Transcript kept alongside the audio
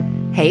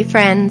Hey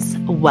friends,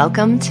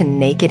 welcome to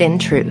Naked in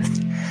Truth,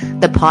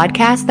 the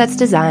podcast that's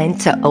designed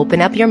to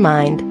open up your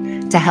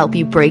mind to help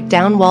you break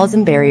down walls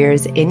and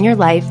barriers in your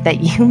life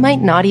that you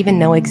might not even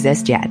know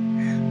exist yet.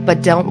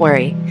 But don't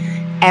worry,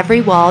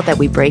 every wall that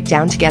we break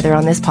down together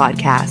on this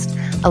podcast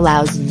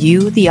allows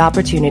you the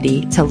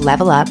opportunity to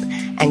level up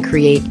and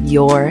create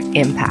your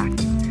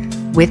impact.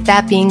 With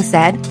that being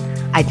said,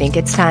 I think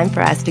it's time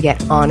for us to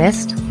get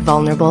honest,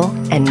 vulnerable,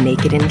 and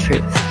naked in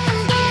truth.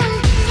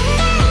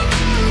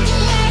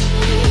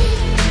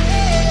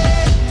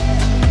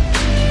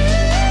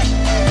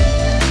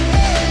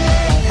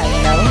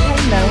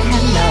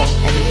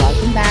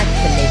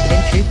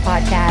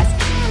 Podcast.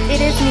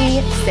 It is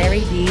me, Sarah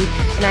D,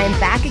 and I am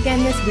back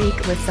again this week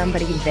with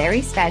somebody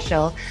very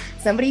special,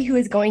 somebody who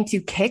is going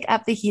to kick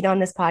up the heat on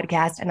this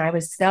podcast, and I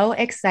was so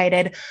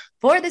excited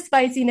for the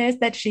spiciness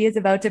that she is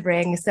about to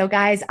bring. So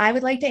guys, I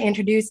would like to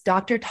introduce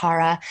Dr.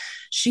 Tara.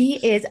 She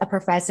is a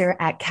professor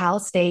at Cal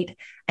State,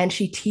 and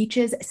she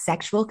teaches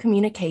sexual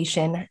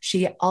communication.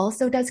 She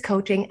also does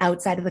coaching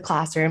outside of the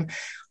classroom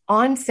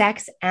on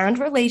sex and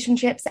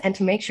relationships, and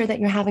to make sure that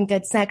you're having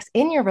good sex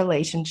in your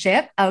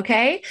relationship,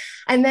 okay?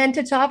 And then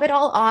to top it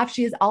all off,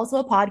 she is also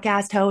a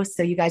podcast host,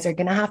 so you guys are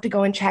gonna have to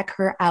go and check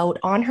her out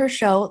on her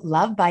show,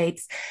 Love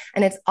Bites,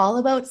 and it's all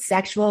about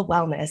sexual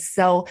wellness.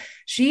 So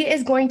she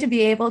is going to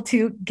be able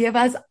to give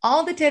us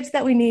all the tips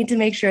that we need to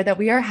make sure that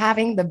we are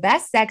having the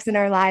best sex in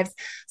our lives.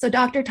 So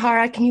Dr.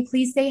 Tara, can you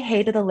please say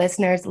hey to the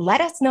listeners? Let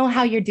us know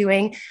how you're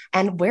doing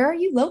and where are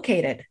you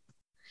located?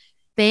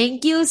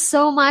 Thank you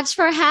so much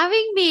for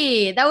having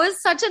me. That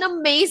was such an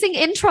amazing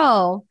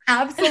intro.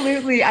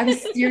 Absolutely. I'm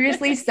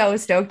seriously so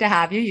stoked to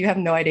have you. You have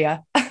no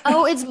idea.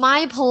 Oh, it's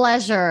my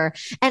pleasure.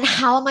 And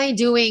how am I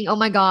doing? Oh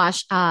my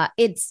gosh.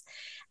 It's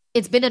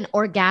been an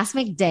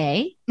orgasmic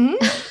day.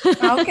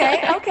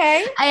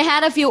 Okay. I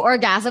had a few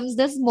orgasms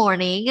this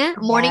morning.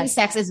 Morning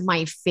sex is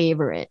my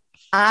favorite.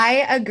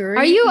 I agree.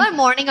 Are you a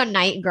morning or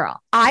night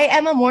girl? I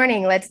am a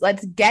morning.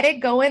 Let's get it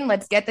going.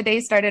 Let's get the day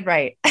started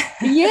right.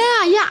 Yeah.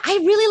 I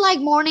really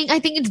like morning. I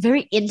think it's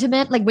very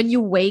intimate. Like when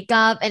you wake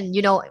up and,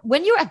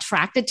 when you're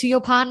attracted to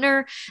your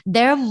partner,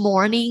 their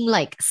morning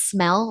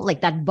smell,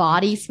 like that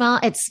body smell,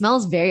 it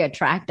smells very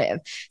attractive.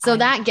 So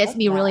that gets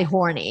me really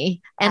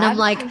horny. And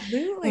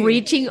Absolutely. I'm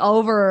reaching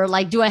over,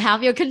 do I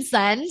have your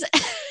consent?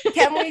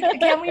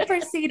 Can we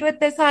proceed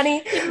with this,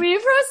 honey? Can we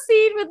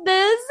proceed with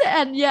this?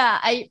 And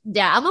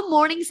I'm a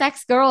morning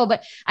sex girl,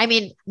 but I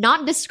mean,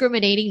 not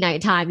discriminating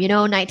nighttime.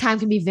 Nighttime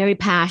can be very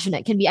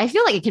passionate. I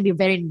feel like it can be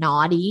very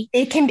naughty.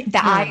 It can be.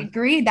 I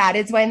agree. That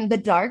is when the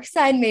dark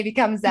side maybe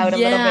comes out a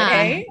little bit,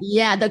 eh?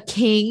 Yeah, the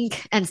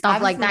kink and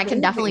stuff like that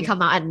can definitely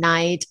come out at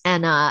night.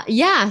 And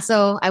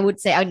so I would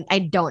say I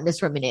don't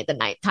discriminate the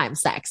nighttime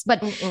sex.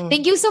 But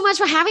thank you so much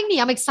for having me.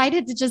 I'm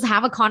excited to just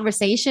have a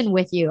conversation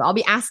with you. I'll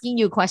be asking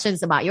you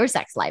questions about your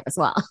sex life as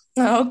well.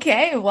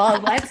 Okay, well,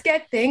 let's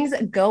get things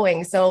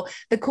going. So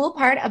the cool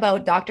part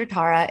about Dr.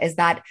 Tara is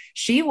that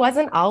she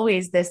wasn't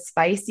always this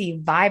spicy,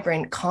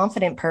 vibrant,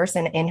 confident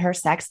person in her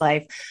sex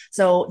life.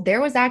 So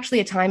there was actually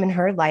a time in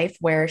her life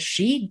where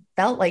she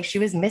felt like she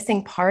was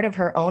missing part of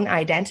her own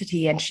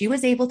identity, and she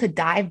was able to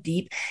dive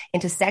deep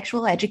into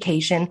sexual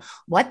education,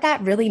 what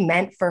that really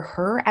meant for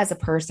her as a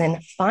person,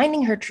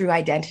 finding her true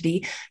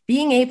identity,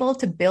 being able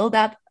to build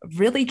up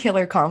really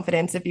killer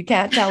confidence, if you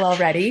can't tell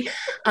already,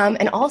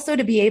 and also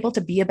to be able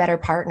to be a better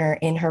partner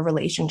in her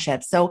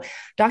relationship. So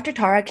Dr.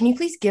 Tara, can you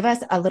please give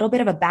us a little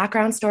bit of a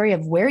background story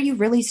of where you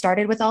really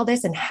started with all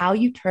this and how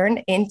you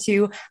turned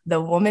into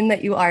the woman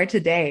that you are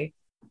today?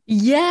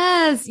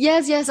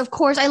 Yes, of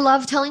course. I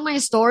love telling my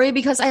story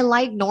because I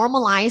like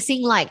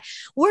normalizing,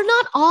 we're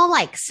not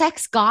all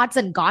sex gods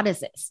and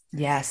goddesses.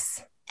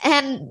 Yes.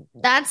 And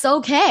that's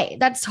okay.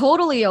 That's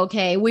totally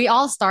okay. We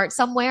all start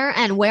somewhere.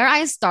 And where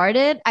I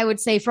started, I would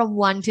say from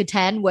 1 to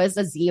 10 was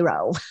a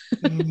 0.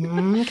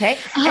 Okay.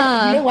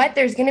 And you know what?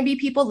 There's going to be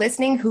people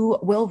listening who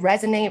will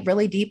resonate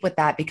really deep with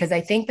that, because I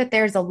think that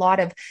there's a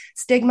lot of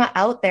stigma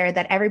out there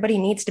that everybody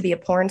needs to be a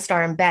porn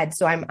star in bed.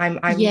 So I'm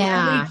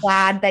really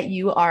glad that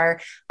you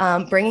are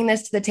bringing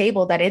this to the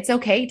table, that it's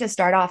okay to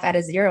start off at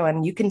a 0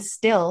 and you can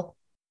still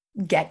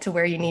get to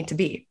where you need to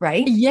be,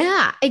 right?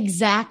 Yeah,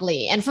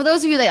 exactly. And for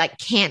those of you that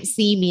can't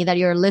see me, that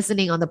you're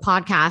listening on the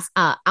podcast,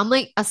 I'm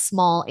a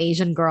small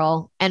Asian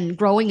girl, and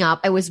growing up,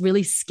 I was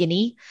really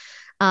skinny.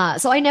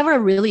 So I never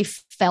really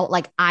felt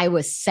like I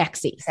was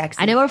sexy.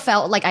 I never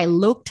felt like I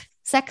looked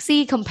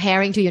sexy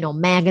comparing to,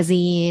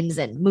 magazines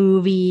and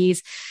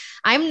movies.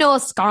 I'm no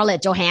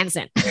Scarlett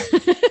Johansson,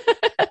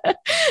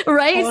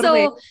 right?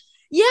 Totally. So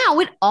yeah,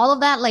 with all of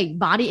that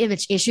body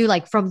image issue,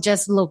 from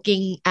just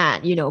looking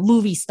at,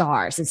 movie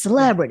stars and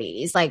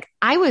celebrities,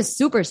 I was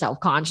super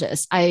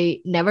self-conscious.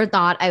 I never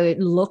thought I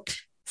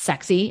looked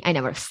sexy. I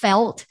never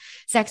felt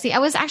sexy. I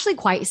was actually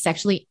quite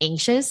sexually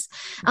anxious.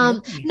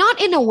 Not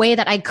in a way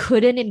that I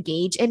couldn't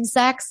engage in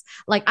sex.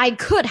 I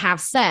could have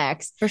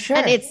sex. For sure.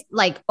 And it's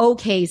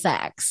okay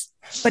sex.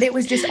 But it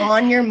was just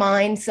on your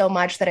mind so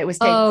much that it was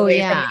taken away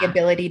from the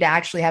ability to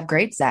actually have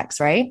great sex,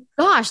 right?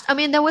 Gosh, I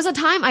mean, there was a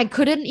time I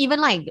couldn't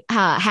even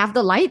have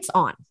the lights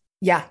on.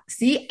 Yeah.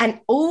 See, and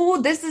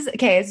oh, this is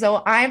okay.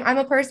 So I'm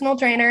a personal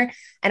trainer,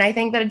 and I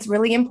think that it's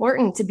really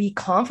important to be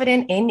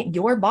confident in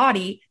your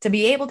body to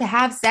be able to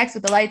have sex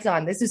with the lights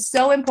on. This is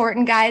so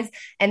important, guys.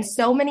 And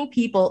so many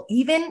people,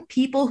 even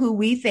people who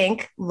we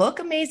think look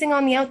amazing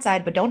on the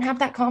outside, but don't have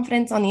that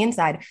confidence on the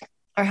inside,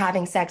 are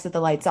having sex with the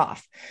lights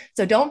off.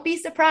 So don't be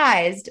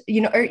surprised,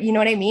 or you know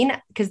what I mean?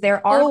 Because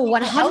there are Oh, people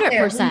out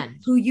there 100%.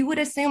 who you would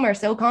assume are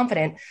so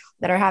confident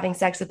that are having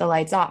sex with the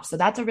lights off. So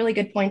that's a really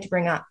good point to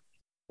bring up.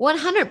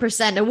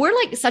 100%. And we're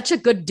like such a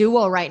good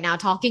duo right now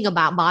talking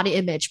about body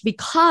image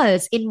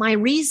because in my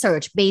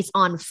research based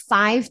on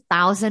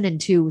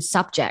 5,002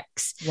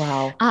 subjects,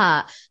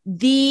 Wow.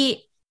 the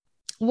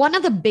one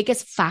of the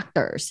biggest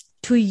factors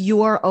to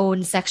your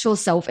own sexual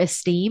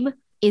self-esteem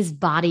is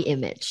body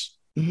image.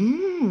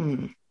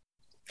 Mm.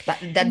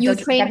 You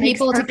train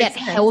people to get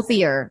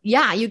healthier.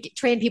 Yeah, you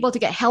train people to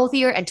get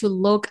healthier and to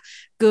look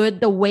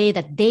good the way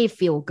that they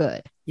feel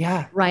good.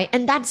 Yeah. Right.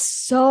 And that's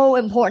so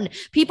important.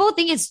 People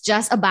think it's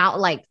just about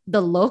like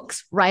the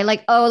looks, right?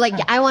 Like, oh, like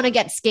I want to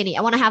get skinny.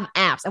 I want to have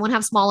abs. I want to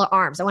have smaller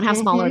arms. I want to have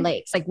smaller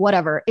legs, like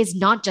whatever. It's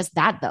not just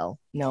that though.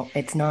 No,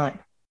 it's not.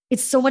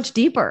 It's so much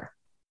deeper.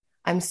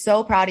 I'm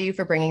so proud of you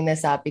for bringing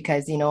this up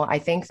because, I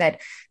think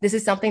that this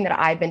is something that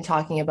I've been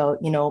talking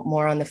about,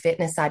 more on the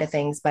fitness side of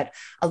things. But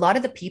a lot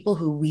of the people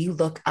who we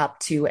look up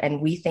to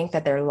and we think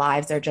that their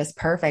lives are just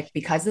perfect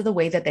because of the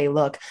way that they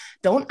look,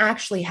 don't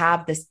actually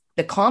have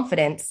the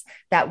confidence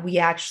that we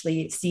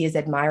actually see as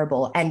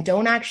admirable and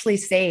don't actually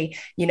say,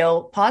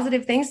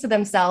 positive things to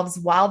themselves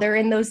while they're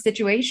in those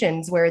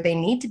situations where they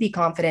need to be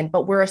confident,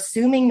 but we're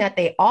assuming that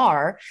they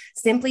are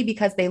simply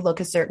because they look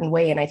a certain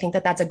way. And I think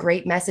that that's a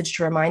great message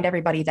to remind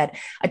everybody that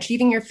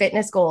achieving your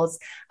fitness goals,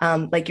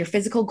 like your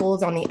physical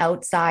goals on the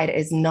outside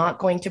is not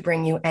going to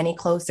bring you any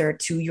closer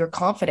to your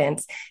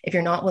confidence if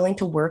you're not willing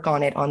to work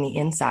on it on the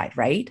inside,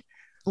 right?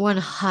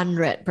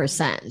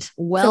 100%.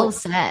 Well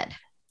said.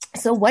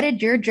 So what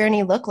did your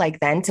journey look like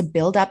then to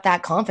build up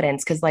that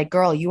confidence? Because like,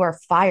 girl, you are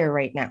fire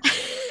right now.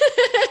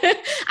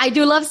 I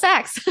do love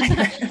sex.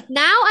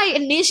 Now I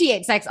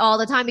initiate sex all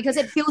the time because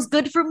it feels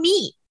good for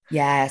me.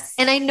 Yes.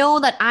 And I know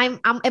that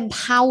I'm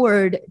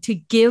empowered to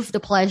give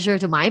the pleasure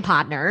to my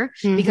partner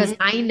because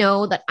I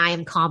know that I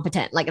am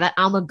competent, like that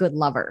I'm a good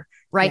lover.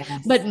 Right.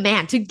 Yes. But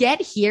man, to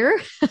get here,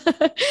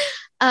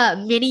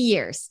 many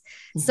years.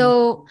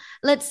 So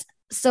let's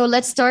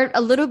start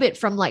a little bit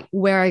from like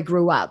where I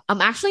grew up.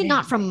 I'm actually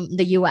not from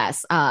the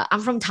US.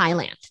 I'm from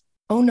Thailand.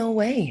 Oh, no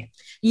way.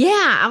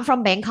 Yeah, I'm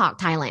from Bangkok,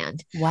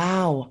 Thailand.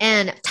 Wow.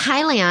 And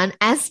Thailand,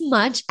 as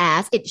much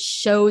as it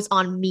shows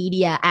on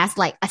media as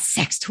like a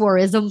sex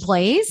tourism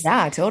place.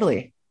 Yeah,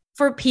 totally.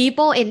 For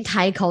people in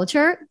Thai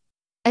culture,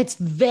 it's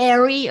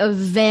very,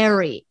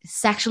 very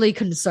sexually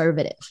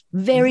conservative,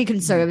 very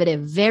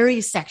conservative,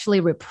 very sexually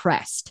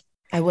repressed.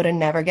 I would have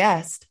never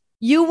guessed.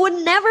 You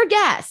would never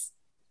guess.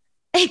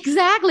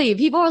 Exactly.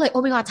 People are like,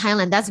 oh my God,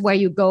 Thailand, that's where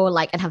you go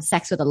like and have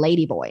sex with a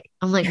lady boy.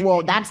 I'm like,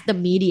 well, that's the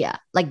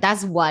media. Like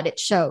that's what it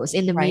shows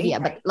in the media.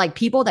 But like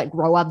people that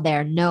grow up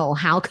there know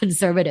how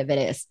conservative it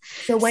is.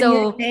 So when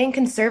you're saying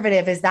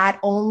conservative, is that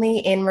only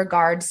in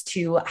regards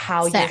to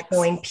how sex. You're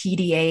showing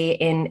PDA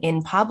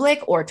in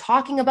public or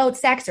talking about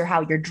sex or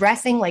how you're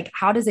dressing? Like,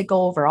 how does it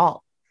go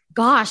overall?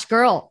 Gosh,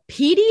 girl,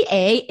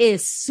 PDA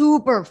is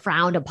super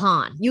frowned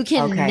upon. You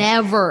can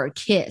never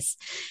kiss.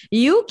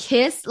 You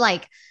kiss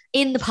like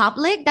in the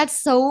public,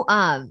 that's so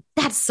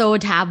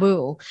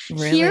taboo.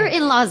 Really? Here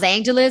in Los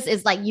Angeles,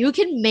 it's like you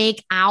can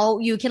make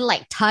out, you can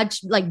like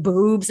touch like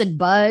boobs and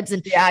butts,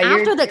 and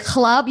after the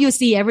club, you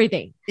see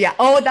everything. Yeah.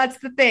 Oh, that's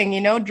the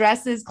thing,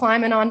 dresses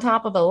climbing on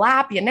top of a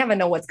lap. You never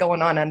know what's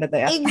going on under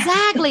there.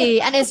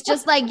 Exactly. And it's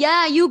just like,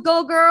 yeah, you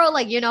go, girl.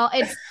 Like,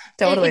 it's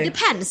totally. It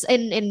depends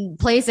in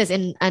places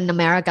in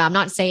America. I'm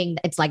not saying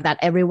it's like that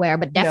everywhere,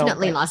 but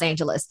definitely Los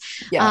Angeles.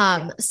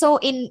 Yeah. So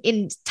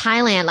in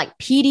Thailand, like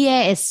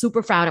PDA is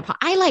super frowned upon.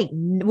 I like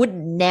would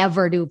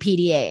never do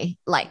PDA,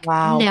 like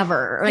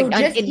never, like so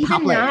just in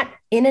public. That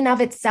in and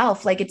of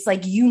itself, like it's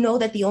like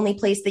that the only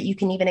place that you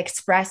can even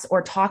express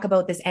or talk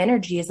about this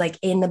energy is like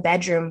in the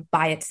bedroom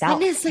by itself.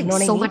 And it's like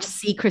so much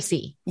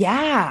secrecy.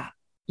 Yeah.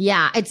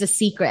 Yeah, it's a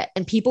secret.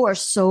 And people are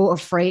so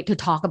afraid to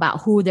talk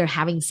about who they're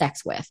having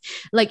sex with.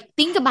 Like,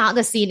 think about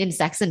the scene in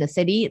Sex and the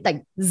City.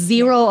 Like,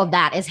 zero of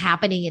that is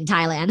happening in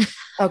Thailand.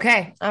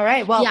 Okay. All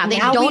right. Well, yeah, they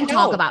don't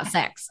talk about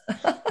sex.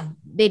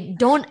 They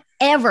don't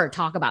ever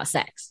talk about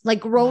sex. Like,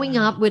 growing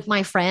up with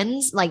my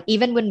friends, like,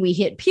 even when we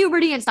hit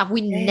puberty and stuff,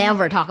 we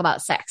never talk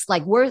about sex.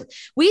 Like,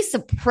 we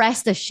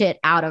suppress the shit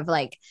out of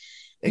like,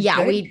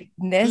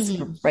 goodness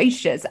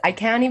gracious. I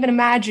can't even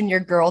imagine your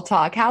girl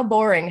talk. How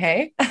boring,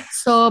 hey?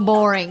 So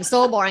boring.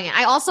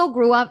 I also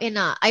grew up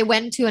I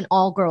went to an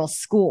all-girls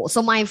school.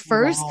 So my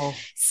first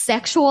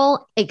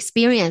sexual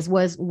experience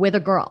was with a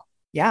girl.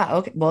 Yeah.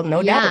 Okay. Well,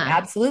 no doubt.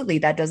 Absolutely.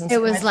 That doesn't.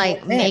 It was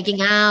like making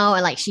out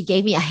and like she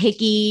gave me a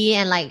hickey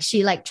and like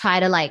she like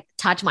tried to like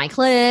touch my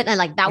clit and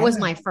like that was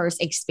my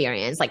first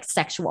experience, like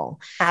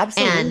sexual.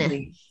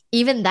 Absolutely.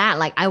 even that,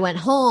 like I went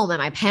home and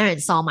my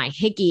parents saw my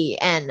hickey.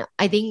 And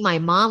I think my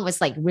mom was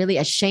like really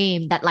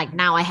ashamed that like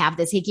now I have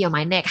this hickey on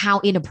my neck. How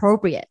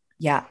inappropriate.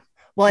 Yeah.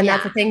 Well, and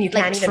that's Yeah. the thing. You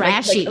Like can't even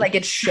like trashy.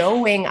 it's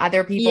showing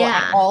other people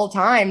at Yeah. all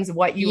times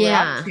what you were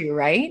up Yeah. to,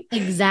 right?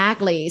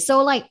 Exactly.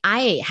 So like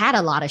I had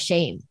a lot of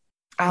shame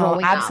Oh,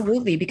 growing up.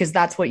 absolutely. Because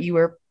that's what you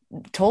were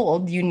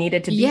told you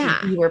needed to be.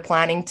 Yeah. You were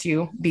planning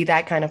to be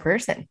that kind of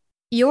person.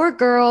 You're a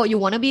girl, you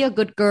want to be a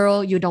good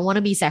girl, you don't want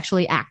to be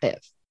sexually active.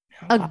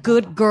 A Wow.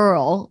 good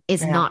girl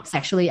is Yeah, not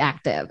sexually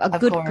active. A of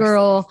good course.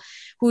 girl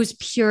who's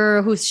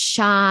pure, who's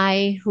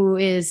shy, who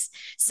is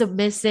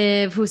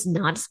submissive, who's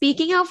not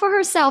speaking out for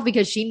herself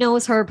because she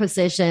knows her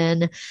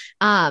position,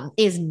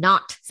 is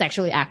not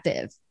sexually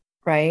active.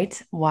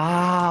 Right?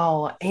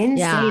 Wow. Insane.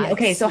 Yeah,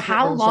 Okay, it's so super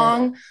how bullshit.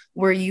 long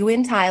were you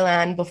in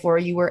Thailand before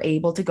you were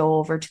able to go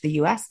over to the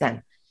US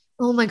then?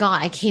 Oh my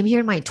God, I came here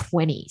in my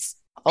 20s.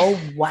 Oh,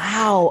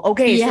 wow.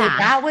 Okay, so Yeah,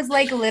 that was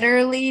like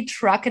literally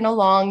trucking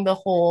along the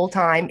whole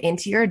time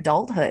into your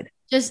adulthood.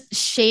 just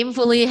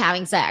shamefully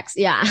having sex.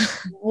 Yeah.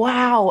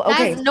 Wow. That's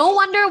Okay. no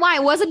wonder why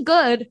it wasn't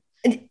good.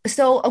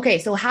 So okay,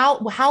 so how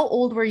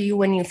old were you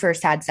when you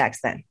first had sex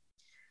then?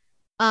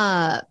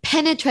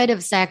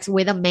 Penetrative sex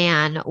with a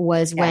man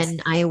was Yes.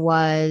 when I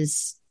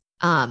was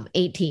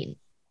 18.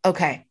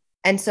 Okay.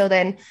 And so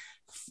then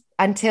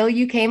until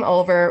you came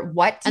over,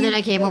 what do And then you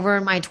I came feel? over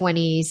in my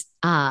 20s,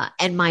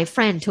 and my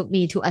friend took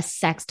me to a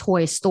sex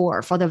toy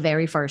store for the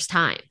very first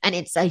time. And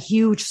it's a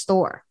huge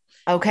store.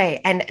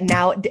 Okay. And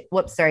now,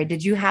 whoops, sorry.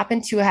 Did you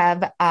happen to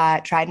have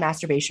tried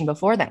masturbation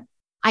before then?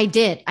 I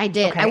did. I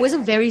did. I Okay. was a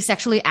very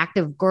sexually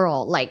active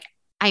girl. Like,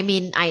 I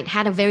mean, I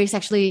had a very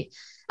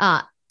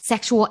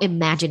sexual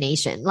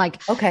imagination.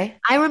 Like, Okay.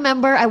 I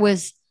remember I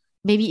was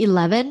maybe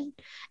 11,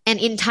 and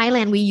in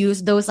Thailand, we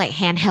used those like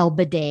handheld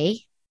bidet.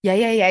 Yeah,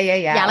 yeah, yeah, yeah,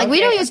 Yeah, yeah. like we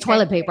Okay, don't use okay.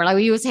 toilet paper, like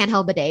we use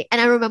handheld bidet.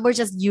 And I remember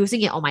just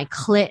using it on my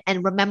clit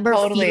and remember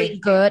feeling Totally.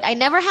 good. I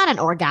never had an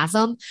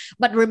orgasm,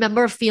 but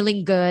remember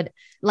feeling good,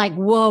 like,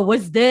 whoa,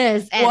 what's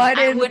this? And What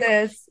is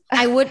this?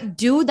 I would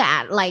do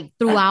that like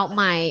throughout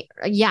my,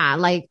 yeah,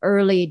 like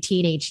early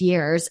teenage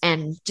years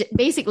and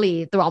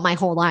basically throughout my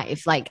whole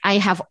life. Like I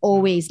have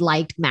always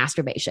liked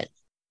masturbation.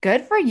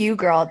 Good for you,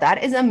 girl.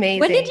 That is When did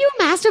amazing. you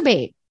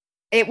masturbate?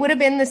 It would have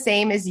been the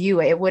same as you.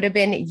 It would have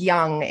been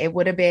young. It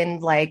would have been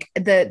like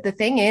the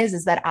thing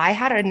is that I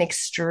had an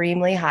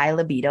extremely high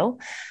libido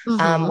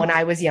Mm-hmm. when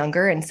I was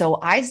younger, and so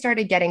I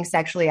started getting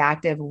sexually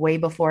active way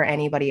before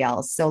anybody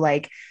else. So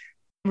like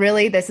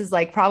really, this is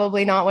like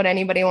probably not what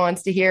anybody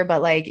wants to hear,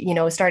 but like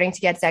starting to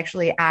get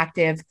sexually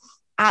active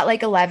at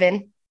like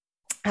 11,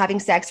 having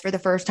sex for the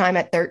first time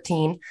at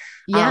 13,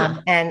 Yeah.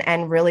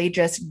 and really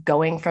just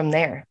going from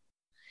there.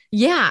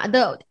 Yeah,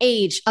 the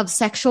age of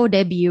sexual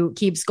debut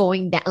keeps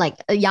going down, like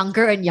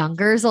younger and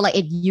younger. So, like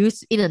it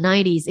used in the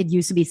 90s, it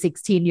used to be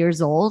 16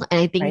 years old, and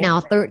I think Right.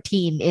 now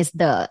 13 is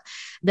the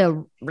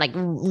like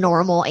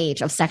normal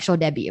age of sexual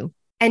debut.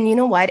 And you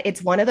know what?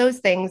 It's one of those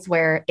things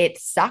where it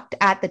sucked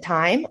at the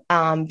time,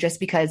 just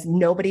because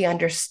nobody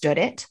understood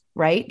it.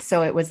 Right.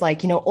 So it was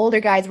like, older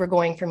guys were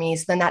going for me.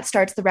 So then that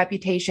starts the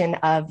reputation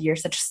of you're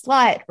such a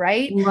slut.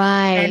 Right.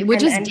 Right, And, which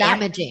and, is and that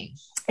damaging.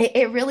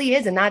 it really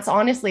is. And that's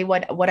honestly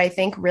what I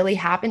think really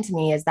happened to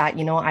me is that,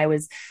 I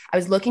was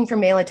looking for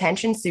male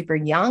attention super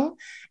young.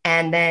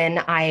 And then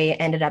I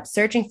ended up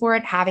searching for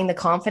it, having the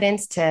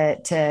confidence to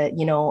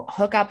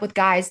hook up with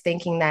guys,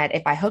 thinking that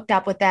if I hooked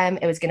up with them,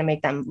 it was going to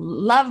make them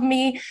love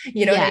me,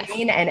 you know what I Yes.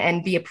 mean?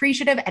 And be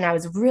appreciative. And I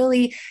was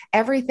really,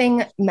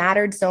 everything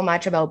mattered so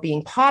much about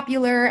being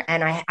popular.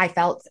 And I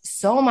felt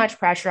so much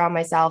pressure on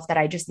myself that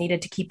I just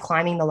needed to keep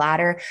climbing the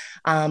ladder.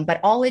 But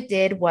all it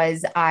did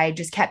was I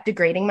just kept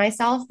degrading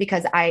myself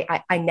because I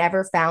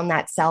never found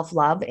that self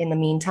love in the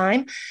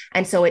meantime.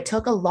 And so it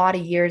took a lot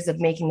of years of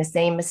making the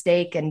same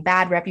mistake and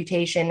bad reputation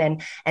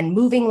and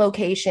moving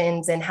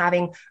locations and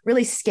having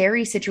really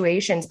scary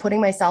situations,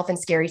 putting myself in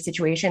scary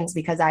situations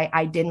because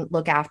I didn't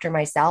look after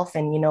myself.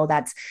 And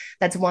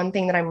that's one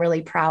thing that I'm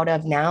really proud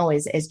of now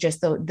is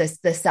just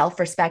the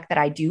self-respect that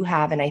I do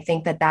have. And I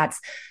think that that's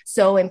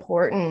so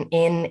important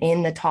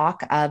in the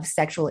talk of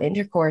sexual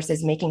intercourse,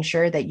 is making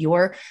sure that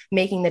you're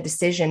making the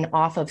decision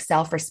off of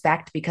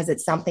self-respect because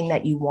it's something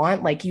that you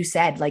want. Like you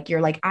said, like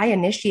you're like, I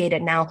initiate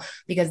it now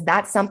because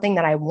that's something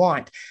that I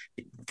want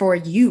for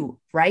you,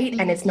 right?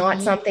 And it's not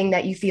Mhm. something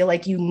that you feel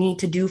like you need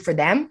to do for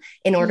them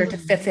in order to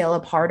Mhm. fulfill a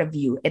part of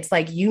you. It's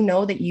like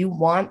that you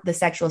want the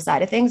sexual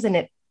side of things,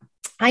 and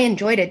I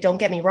enjoyed it, don't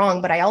get me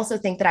wrong, but I also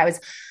think that I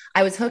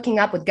was hooking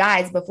up with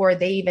guys before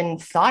they even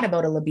thought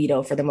about a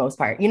libido for the most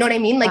part. You know what I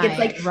mean? Like it's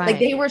Right, like right.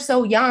 they were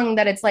so young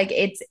that it's like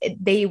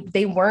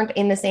they weren't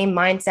in the same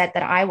mindset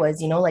that I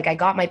was, like I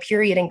got my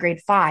period in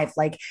grade 5.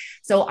 Like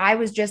so I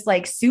was just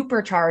like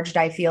supercharged,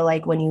 I feel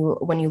like when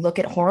you look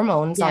at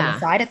hormones on the Yeah.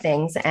 side of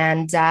things.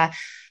 And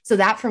so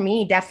that for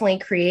me definitely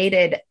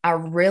created a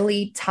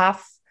really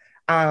tough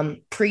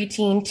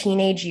preteen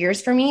teenage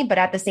years for me. But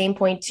at the same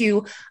point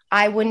too,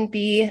 I wouldn't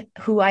be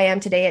who I am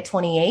today at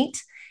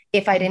 28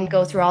 if I didn't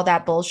go through all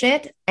that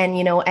bullshit. And,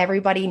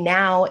 everybody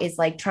now is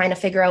like trying to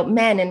figure out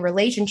men and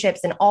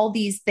relationships and all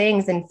these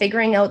things and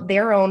figuring out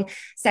their own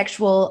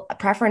sexual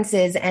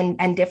preferences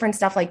and different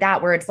stuff like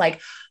that, where it's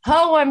like,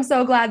 oh, I'm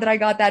so glad that I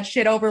got that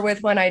shit over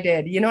with when I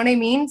did. You know what I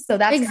mean? So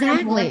that's kind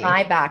of more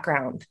my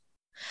background.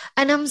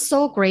 And I'm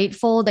so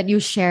grateful that you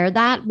share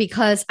that,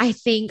 because I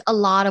think a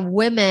lot of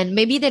women,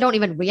 maybe they don't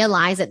even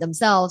realize it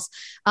themselves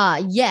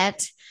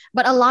yet,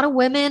 but a lot of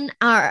women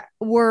are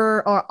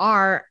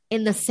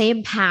in the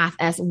same path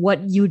as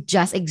what you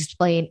just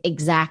explained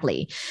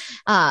exactly.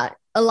 A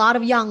lot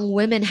of young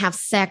women have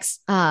sex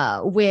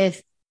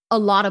with a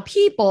lot of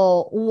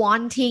people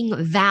wanting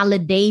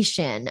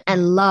validation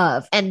and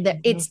love.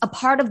 And it's a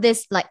part of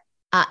this like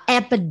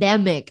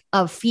epidemic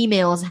of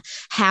females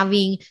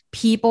having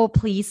people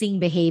pleasing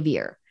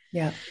behavior.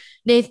 Yeah.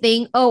 They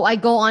think, oh, I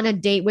go on a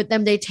date with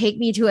them. They take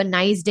me to a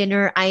nice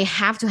dinner. I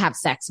have to have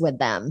sex with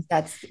them.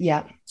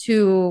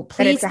 To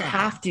please them.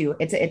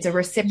 It's a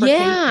reciprocation.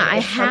 Yeah, I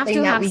have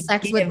to have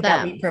sex with them.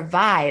 That we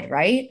provide,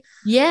 right?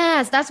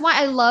 Yes, that's why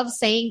I love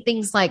saying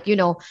things like,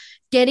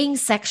 getting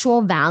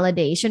sexual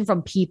validation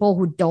from people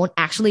who don't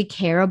actually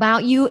care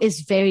about you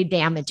is very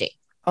damaging.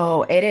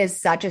 Oh, it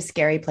is such a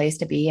scary place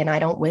to be. And I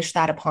don't wish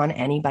that upon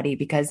anybody,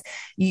 because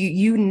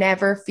you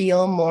never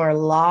feel more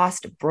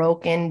lost,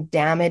 broken,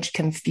 damaged,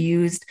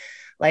 confused.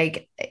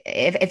 Like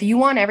if you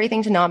want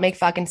everything to not make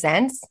fucking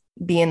sense,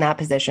 be in that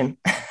position.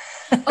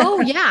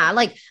 Oh yeah.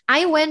 Like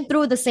I went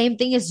through the same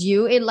thing as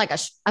you in like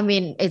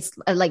it's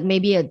like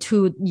maybe a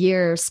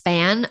 2-year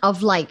span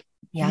of like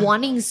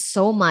wanting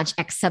so much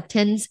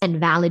acceptance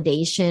and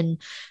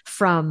validation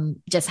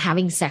from just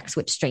having sex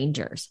with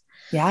strangers.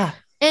 Yeah.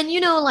 And,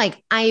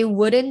 like I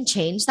wouldn't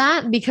change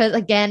that, because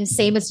again,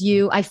 same as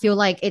you, I feel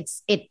like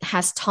it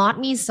has taught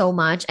me so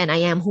much, and I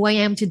am who I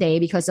am today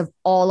because of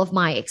all of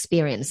my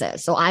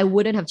experiences. So I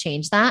wouldn't have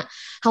changed that.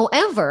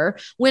 However,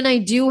 when I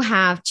do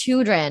have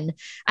children,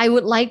 I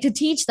would like to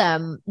teach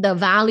them the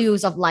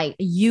values of like,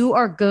 you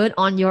are good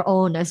on your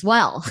own as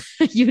well.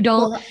 You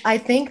don't I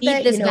think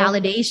need this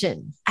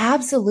validation.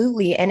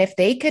 Absolutely. And if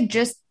they could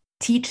just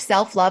teach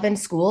self-love in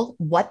school,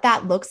 what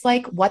that looks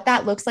like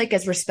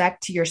as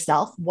respect to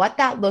yourself, what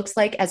that looks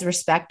like as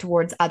respect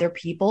towards other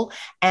people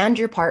and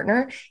your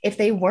partner. If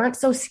they weren't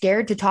so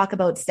scared to talk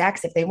about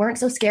sex, if they weren't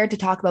so scared to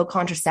talk about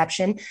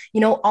contraception,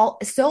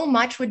 so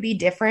much would be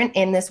different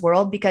in this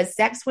world, because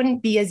sex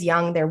wouldn't be as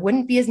young. There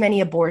wouldn't be as many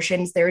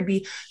abortions. There would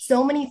be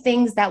so many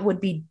things that would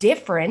be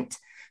different,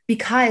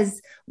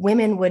 because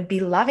women would be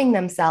loving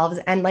themselves.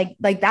 And like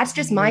that's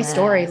just my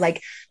story.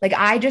 Like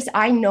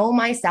I know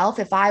myself.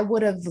 If I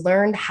would have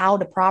learned how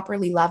to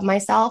properly love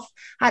myself,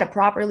 how to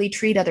properly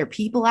treat other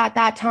people at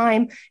that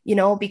time,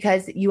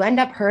 because you end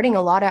up hurting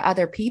a lot of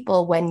other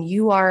people when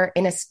you are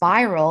in a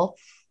spiral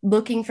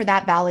looking for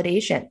that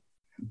validation.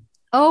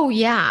 Oh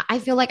yeah. I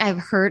feel like I've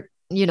hurt,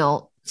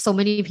 so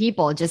many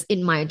people just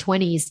in my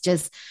 20s,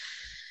 just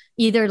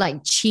either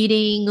like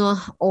cheating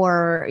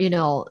or,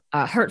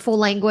 hurtful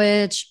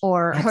language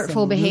or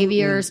hurtful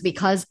behaviors,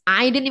 because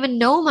I didn't even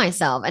know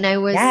myself. And I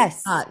was,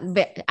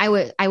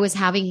 I was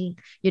having,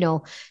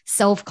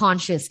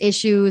 self-conscious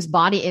issues,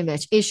 body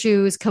image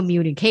issues,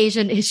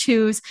 communication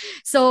issues.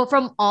 So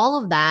from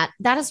all of that,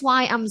 that is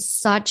why I'm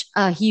such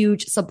a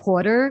huge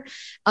supporter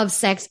of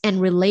sex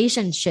and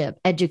relationship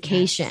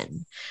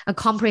education, a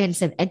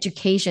comprehensive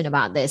education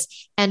about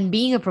this. And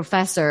being a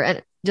professor,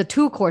 and the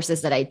 2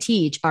 courses that I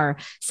teach are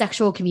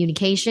sexual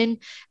communication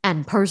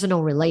and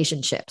personal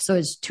relationships. So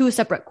it's 2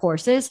 separate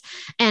courses.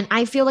 And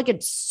I feel like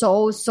it's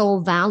so, so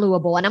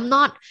valuable. And I'm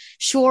not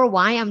sure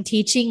why I'm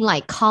teaching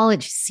like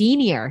college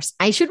seniors.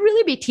 I should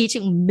really be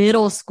teaching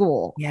middle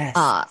school. Yes.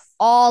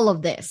 All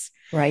of this.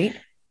 Right.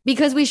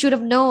 Because we should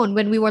have known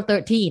when we were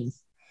 13.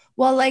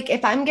 Well, like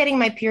if I'm getting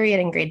my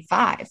period in grade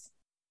 5,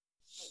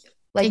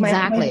 like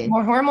exactly.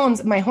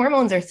 my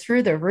hormones are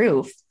through the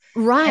roof.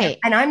 Right.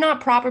 And I'm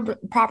not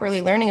properly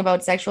learning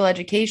about sexual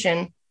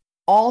education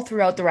all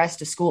throughout the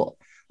rest of school.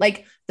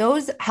 Like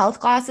those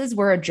health classes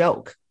were a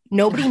joke.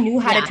 Nobody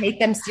knew how to take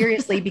them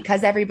seriously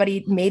because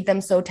everybody made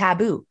them so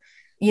taboo.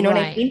 You know what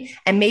I mean?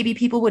 And maybe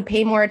people would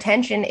pay more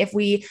attention if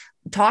we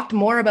talked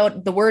more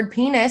about the word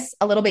penis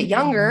a little bit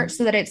younger,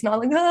 so that it's not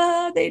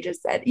like, they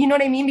just said, you know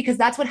what I mean? Because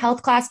that's what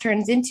health class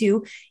turns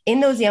into in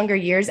those younger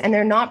years. And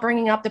they're not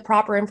bringing up the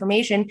proper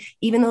information,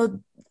 even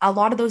though a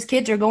lot of those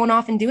kids are going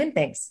off and doing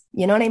things.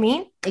 You know what I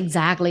mean?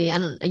 Exactly.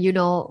 And,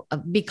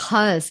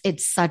 because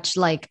it's such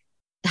like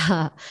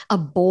a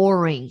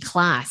boring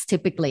class,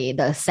 typically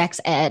the sex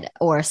ed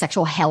or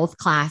sexual health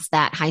class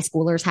that high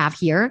schoolers have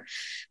here,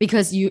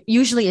 because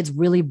usually it's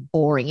really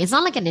boring. It's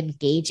not like an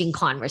engaging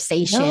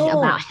conversation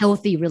about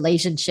healthy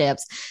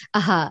relationships.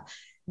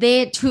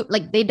 They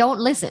don't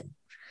listen.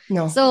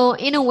 No. So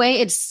in a way,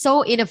 it's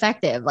so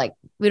ineffective. Like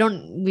we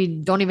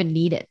don't even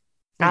need it.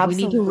 Like, we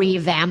need to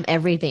revamp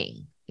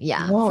everything.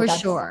 Yeah, for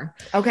sure.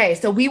 Okay.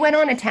 So we went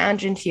on a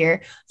tangent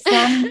here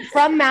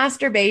from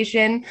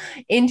masturbation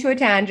into a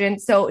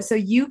tangent. So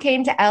you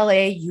came to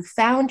LA, you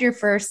found your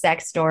first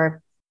sex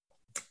store.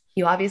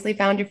 You obviously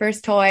found your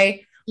first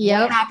toy.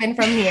 Yep. What happened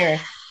from here?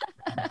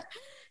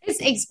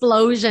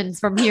 explosions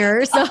from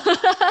here. So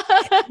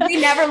we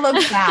never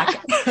looked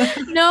back.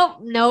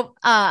 Nope.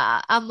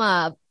 I'm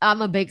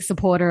a big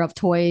supporter of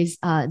toys.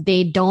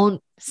 They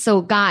don't.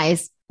 So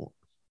guys,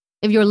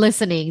 if you're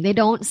listening, they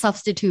don't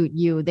substitute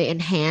you. They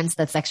enhance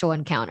the sexual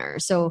encounter.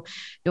 So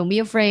don't be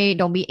afraid.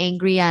 Don't be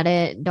angry at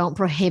it. Don't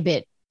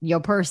prohibit your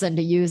person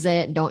to use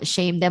it. Don't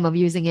shame them of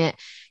using it.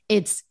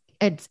 It's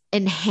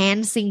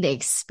enhancing the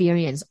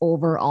experience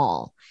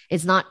overall.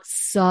 It's not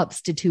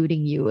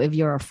substituting you if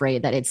you're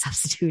afraid that it's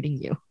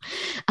substituting you.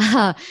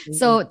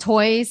 So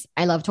toys,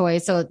 I love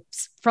toys. So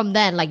from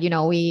then, like,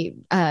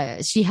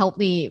 she helped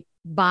me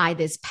buy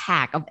this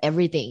pack of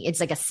everything. It's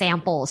like a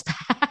samples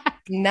pack.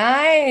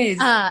 Nice.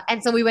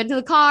 And so we went to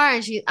the car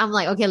and I'm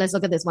like, okay, let's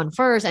look at this one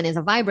first. And it's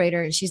a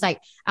vibrator. And she's like,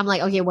 I'm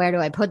like, okay, where do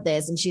I put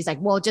this? And she's like,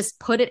 well, just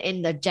put it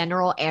in the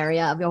general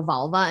area of your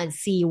vulva and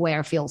see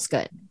where feels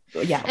good.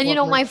 Yeah.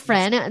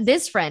 And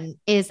this friend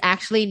is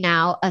actually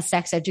now a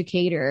sex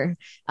educator.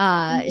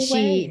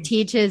 She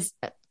teaches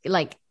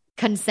like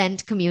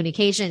consent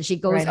communication. She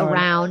goes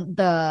around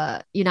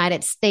the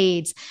United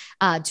States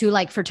to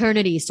like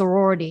fraternities,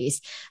 sororities,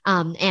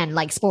 and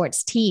like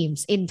sports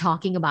teams in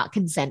talking about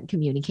consent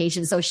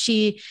communication. So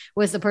she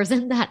was the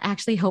person that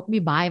actually helped me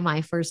buy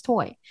my first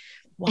toy.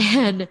 Wow.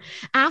 And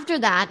after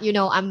that,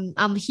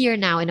 I'm here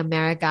now in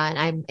America and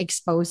I'm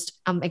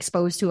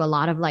exposed to a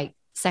lot of like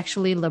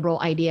sexually liberal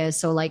ideas.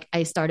 So like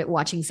I started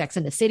watching Sex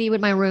and the City with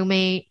my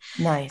roommate.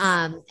 Nice.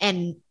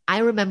 And I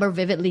remember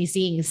vividly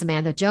seeing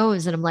Samantha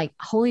Jones and I'm like,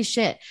 holy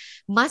shit,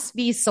 must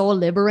be so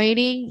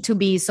liberating to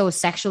be so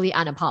sexually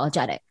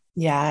unapologetic.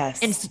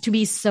 Yes. And to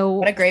be so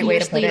what a great way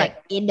to put it. Like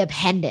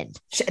independent.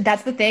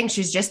 That's the thing.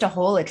 She's just a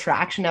whole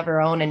attraction of her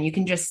own. And you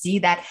can just see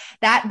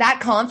that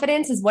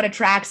confidence is what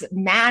attracts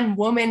man,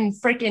 woman,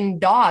 freaking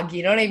dog.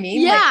 You know what I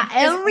mean? Yeah. Like,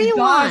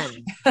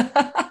 everyone.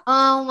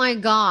 Oh my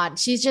God.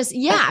 She's just,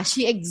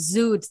 she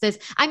exudes this.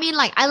 I mean,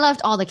 like I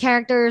loved all the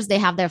characters. They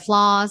have their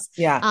flaws.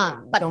 Yeah.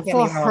 But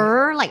for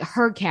her, like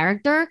her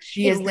character,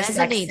 it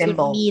resonates with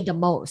me the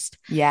most.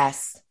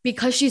 Yes.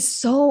 Because she's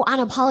so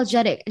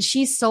unapologetic. And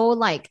she's so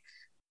like,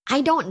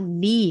 I don't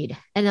need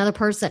another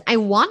person. I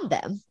want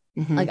them.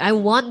 Mm-hmm. Like I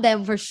want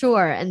them for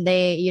sure. And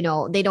they,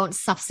 they don't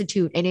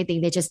substitute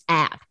anything. They just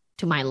add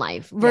to my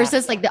life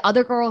versus like the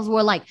other girls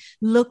were like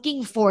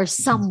looking for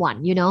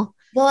someone,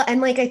 Well,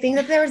 and like, I think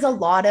that there was a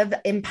lot of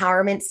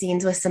empowerment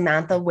scenes with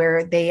Samantha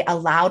where they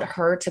allowed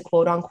her to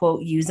quote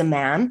unquote use a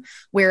man.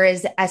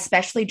 Whereas,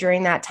 especially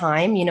during that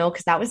time,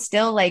 because that was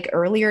still like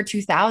earlier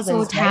 2000s.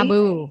 So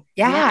taboo. Right?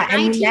 Yeah.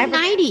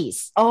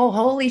 1990s.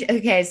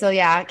 Okay. So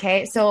yeah.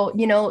 Okay. So,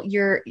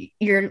 you're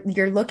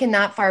looking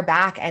that far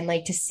back and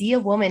like to see a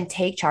woman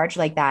take charge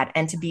like that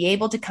and to be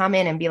able to come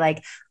in and be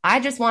like, I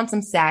just want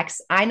some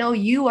sex. I know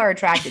you are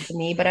attracted to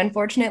me, but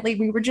unfortunately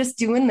we were just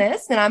doing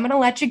this and I'm going to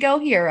let you go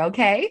here.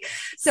 Okay.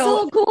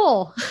 So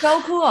cool.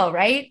 So cool,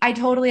 right? I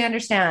totally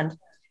understand.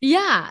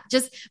 Yeah.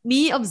 Just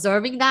me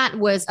observing that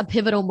was a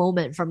pivotal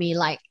moment for me.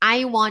 Like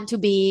I want to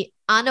be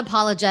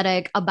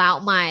unapologetic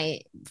about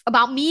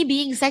me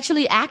being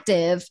sexually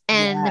active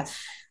and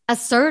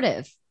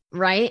assertive.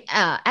 Right.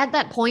 At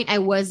that point, I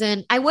was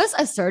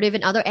assertive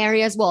in other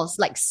areas. Well, it's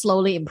like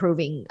slowly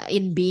improving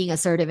in being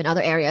assertive in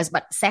other areas,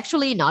 but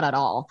sexually, not at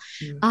all.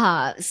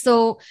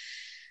 So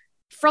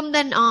from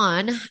then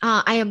on,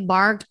 I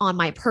embarked on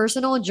my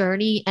personal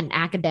journey and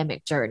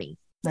academic journey.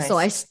 Nice. So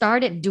I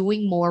started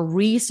doing more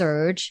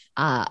research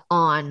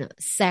on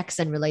sex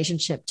and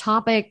relationship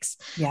topics.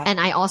 Yeah. And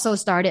I also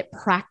started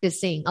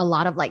practicing a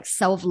lot of like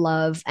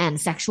self-love and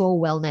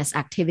sexual wellness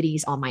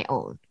activities on my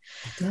own.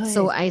 Good.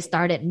 So I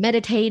started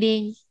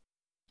meditating.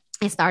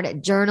 I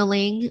started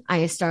journaling.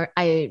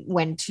 I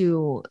went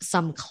to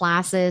some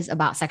classes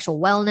about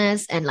sexual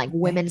wellness and like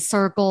women's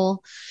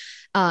circle.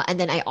 And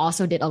then I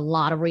also did a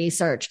lot of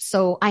research.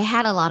 So I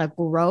had a lot of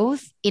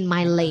growth in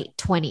my late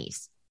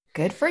 20s.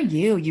 Good for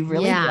you. You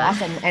really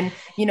blossomed. And,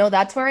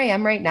 that's where I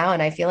am right now.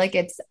 And I feel like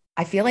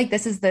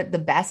this is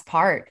the best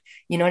part.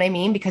 You know what I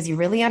mean? Because you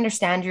really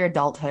understand your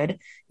adulthood.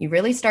 You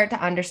really start to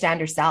understand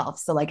yourself.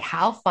 So like,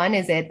 how fun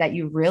is it that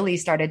you really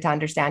started to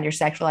understand your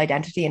sexual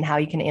identity and how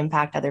you can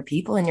impact other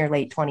people in your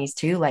late 20s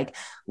too? Like,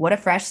 what a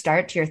fresh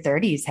start to your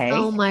 30s. Hey.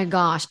 Oh my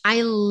gosh.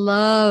 I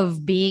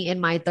love being in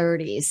my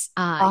 30s.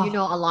 A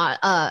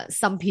lot,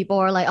 some people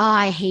are like, oh,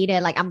 I hate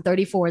it. Like I'm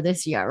 34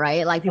 this year,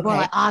 right? Like people are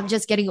like, oh, I'm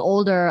just getting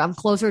older. I'm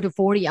closer to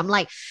 40. I'm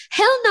like,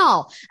 hell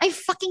no. I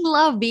fucking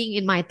love being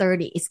in my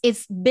 30s.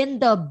 It's been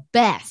the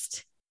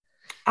best.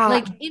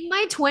 Like in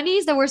my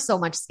 20s, there was so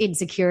much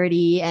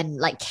insecurity and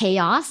like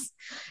chaos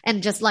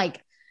and just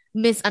like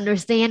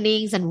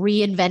misunderstandings and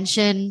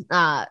reinvention.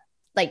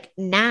 Like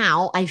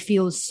now I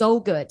feel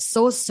so good,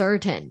 so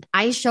certain.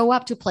 I show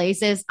up to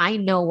places, I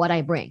know what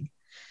I bring.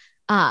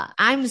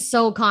 I'm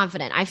so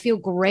confident. I feel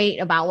great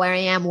about where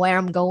I am, where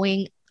I'm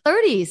going.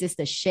 30s is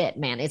the shit,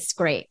 man. It's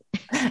great.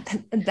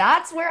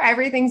 That's where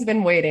everything's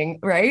been waiting,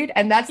 right?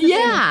 And that's the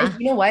thing.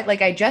 You know what?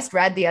 Like I just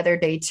read the other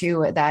day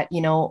too that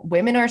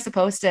women are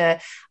supposed to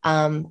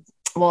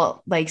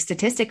well, like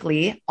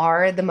statistically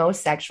are the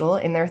most sexual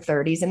in their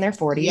 30s and their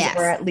 40s,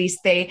 or Yes. at least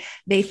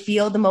they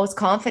feel the most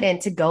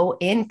confident to go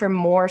in for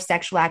more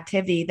sexual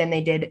activity than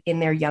they did in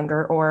their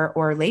younger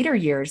or later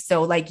years.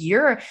 So like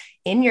you're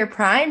in your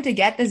prime to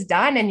get this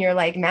done, and you're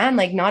like, man,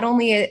 like not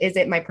only is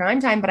it my prime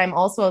time, but I'm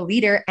also a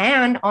leader,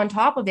 and on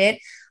top of it,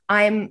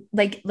 I'm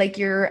like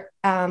you're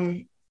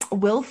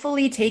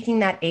willfully taking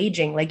that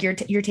aging, like you're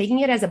taking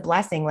it as a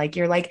blessing. Like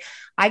you're like,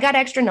 I got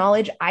extra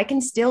knowledge, I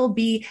can still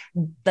be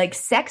like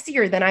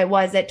sexier than I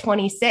was at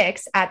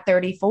 26 at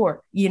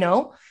 34, you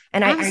know.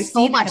 And I'm I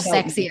so see much that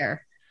about you. sexier.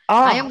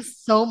 I Oh am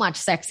so much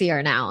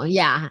sexier now.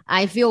 Yeah.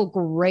 I feel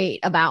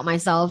great about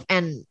myself.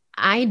 And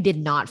I did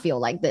not feel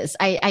like this.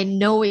 I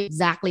know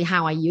exactly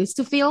how I used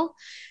to feel.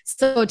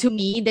 So to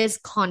me, this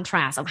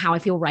contrast of how I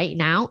feel right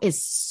now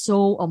is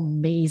so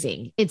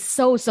amazing. It's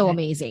so, so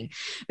amazing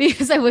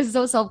because I was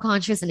so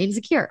self-conscious and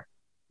insecure.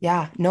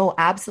 yeah, no,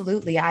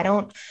 absolutely.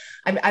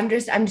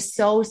 I'm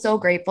so, so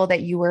grateful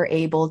that you were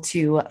able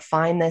to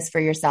find this for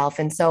yourself.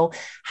 And so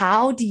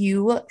how do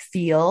you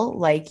feel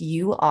like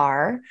you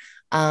are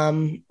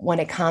when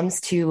it comes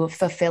to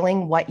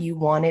fulfilling what you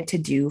wanted to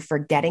do for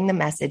getting the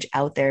message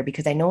out there?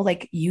 Because I know,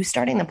 like you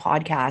starting the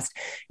podcast,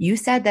 you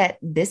said that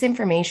this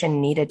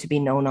information needed to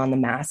be known on the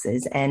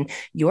masses. And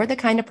you're the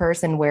kind of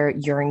person where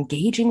you're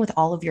engaging with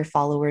all of your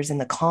followers in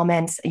the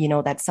comments. You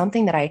know, that's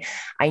something that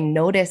I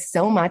notice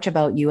so much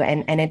about you.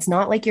 And it's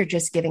not like you're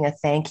just giving a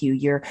thank you.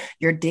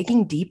 You're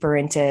digging deeper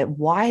into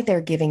why they're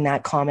giving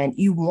that comment.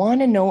 You want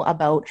to know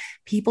about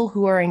people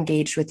who are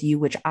engaged with you,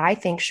 which I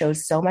think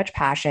shows so much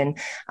passion,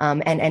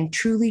 and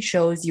truly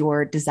shows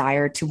your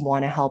desire to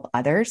want to help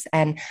others.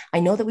 And I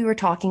know that we were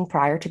talking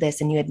prior to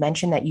this, and you had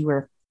mentioned that you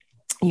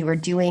were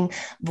doing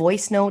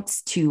voice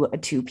notes to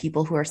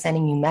people who are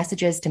sending you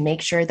messages to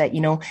make sure that,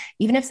 you know,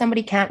 even if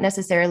somebody can't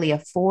necessarily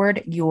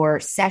afford your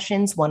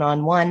sessions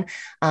one-on-one,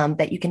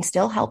 that you can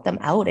still help them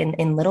out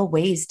in little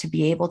ways to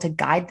be able to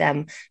guide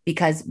them,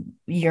 because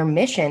your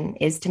mission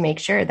is to make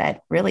sure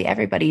that really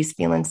everybody's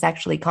feeling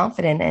sexually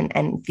confident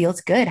and feels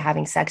good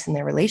having sex in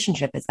their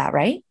relationship. Is that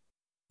right?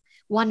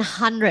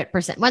 100%,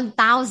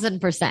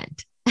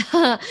 1000%.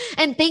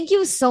 And thank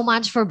you so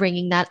much for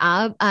bringing that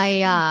up.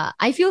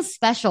 I feel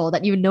special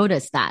that you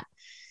noticed that.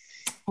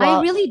 I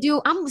Well, really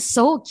do. I'm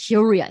so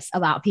curious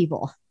about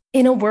people.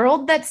 in a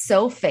world that's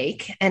so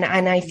fake, and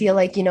I feel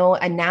like, you know,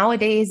 and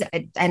nowadays,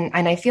 and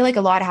I feel like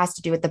a lot has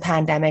to do with the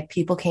pandemic.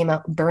 People came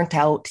out burnt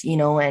out, you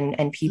know,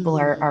 and people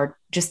Mhm. are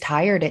just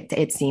tired,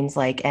 it seems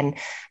like. And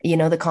you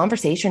know, the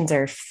conversations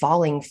are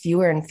falling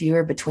fewer and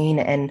fewer between.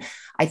 And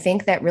I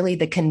think that really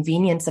the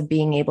convenience of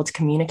being able to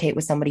communicate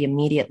with somebody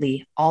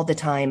immediately all the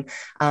time,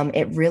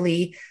 it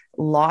really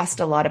lost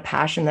a lot of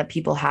passion that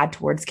people had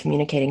towards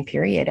communicating,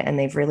 period. And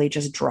they've really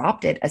just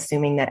dropped it,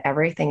 assuming that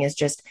everything is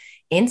just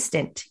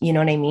instant, you know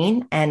what I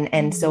mean?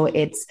 And so Mhm.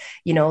 it's,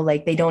 you know,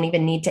 like they don't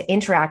even need to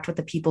interact with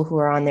the people who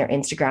are on their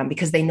Instagram,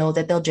 because they know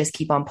that they'll just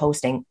keep on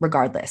posting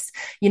regardless.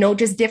 You know,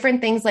 just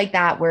different things like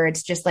that, where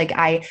it's just like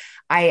I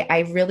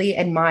really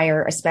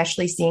admire,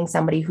 especially seeing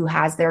somebody who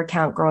has their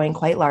account growing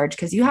quite large,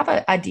 because you have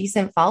a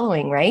decent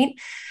following, right?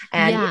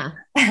 And Yeah.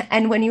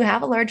 and when you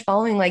have a large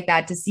following like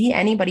that, to see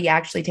anybody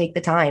actually take the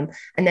time,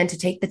 and then to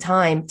take the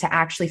time to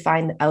actually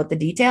find out the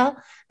detail,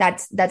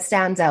 that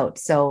stands out.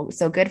 So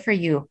good for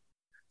you.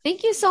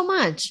 Thank you so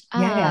much.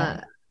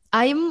 Yeah.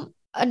 I'm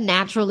a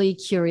naturally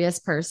curious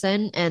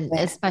person, and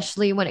Yeah.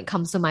 especially when it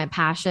comes to my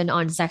passion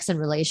on sex and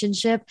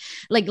relationship.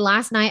 Like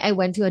last night, I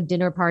went to a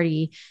dinner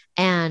party,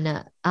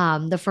 and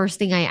the first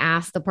thing I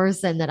asked the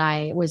person that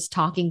I was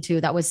talking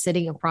to that was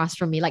sitting across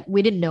from me, like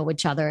we didn't know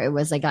each other. It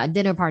was like a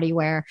dinner party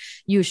where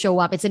you show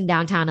up. It's in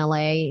downtown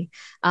LA,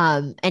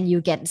 and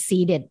you get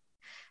seated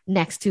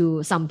next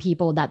to some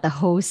people that the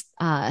host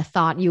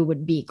thought you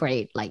would be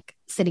great, like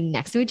sitting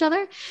next to each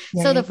other.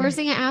 Yeah, So yeah, the yeah. first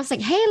thing I asked,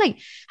 like, hey, like,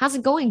 how's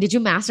it going? Did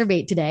you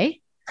masturbate today?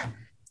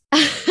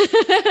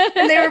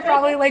 And they were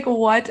probably like,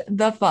 what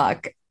the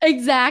fuck?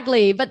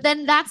 Exactly. But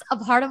then that's a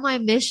part of my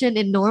mission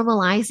in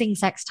normalizing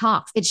sex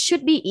talks. It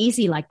should be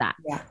easy like that.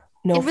 Yeah.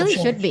 No, It for really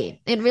sure. should be.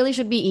 It really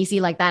should be easy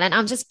like that. And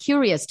I'm just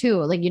curious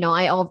too. Like,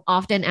 I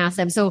often ask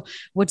them, so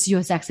what's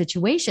your sex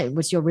situation?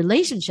 What's your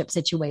relationship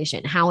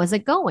situation? How is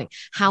it going?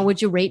 How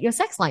would you rate your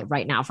sex life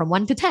right now from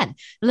 1 to 10?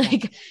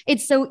 Like,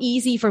 it's so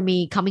easy for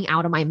me coming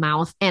out of my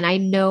mouth. And I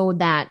know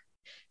that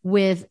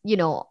with,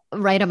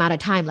 right amount of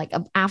time, like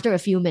after a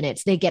few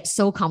minutes, they get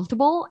so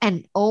comfortable.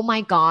 And oh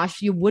my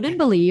gosh, you wouldn't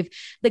believe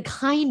the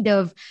kind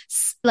of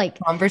like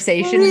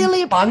Conversation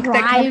really funk that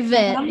comes from private,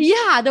 them.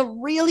 yeah, the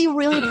really,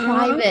 really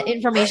private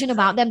information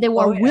about them they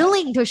were Oh yeah.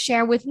 willing to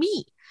share with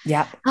me.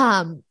 Yep.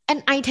 And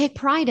I take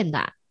pride in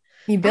that.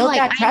 You I'm build like,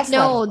 that I trust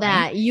level, know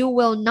right? that you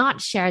will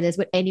not share this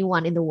with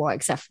anyone in the world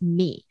except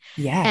me.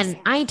 Yes. And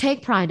I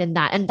take pride in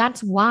that. And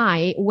that's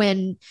why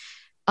when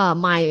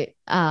my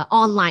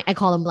online, I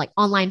call them like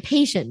online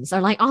patients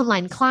or like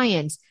online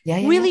clients, Yeah,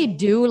 yeah, yeah. really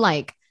do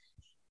like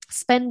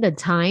spend the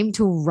time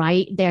to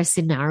write their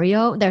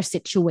scenario, their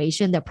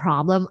situation, their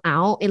problem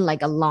out in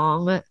like a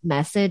long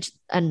message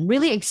and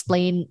really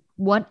explain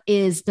what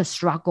is the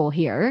struggle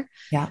here?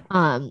 Yeah.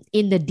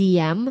 In the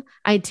DM,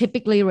 I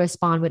typically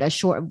respond with a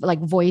short like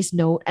voice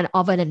note and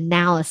of an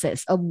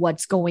analysis of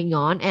what's going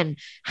on and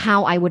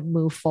how I would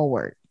move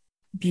forward.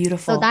 So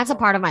Beautiful. that's a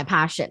part of my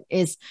passion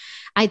is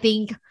I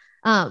think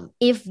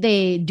if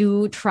they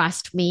do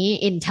trust me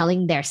in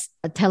telling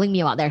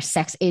me about their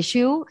sex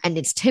issue, and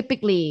it's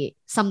typically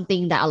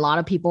something that a lot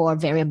of people are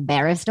very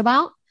embarrassed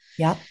about,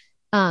 Yeah.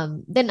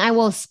 then I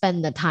will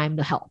spend the time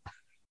to help.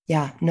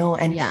 Yeah, no.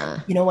 And Yeah.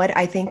 you know what?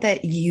 I think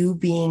that you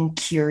being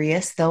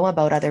curious though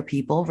about other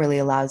people really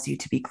allows you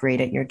to be great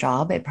at your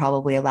job. It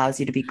probably allows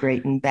you to be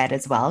great in bed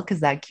as well,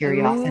 because that Oh,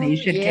 curiosity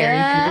should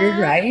carry through,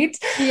 yeah. right?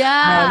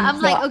 Yeah.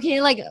 I'm like, So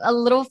okay, like a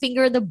little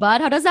finger in the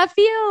butt. How does that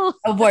feel?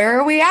 where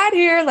are we at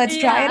here? Let's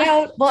try it Yeah.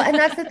 out. Well, and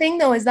that's the thing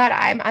though, is that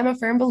I'm a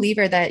firm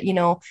believer that,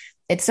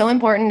 it's so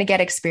important to get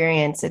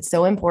experience. It's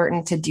so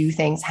important to do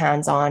things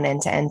hands-on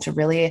and to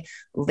really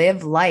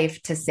live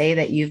life to say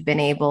that you've been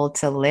able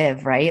to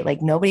live, right?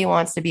 Like nobody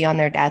wants to be on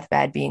their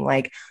deathbed being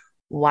like,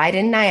 why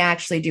didn't I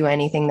actually do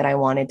anything that I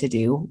wanted to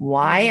do?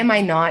 Why am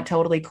I not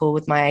totally cool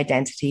with my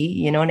identity?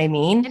 You know what I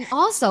mean? And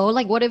also,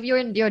 like, what if you're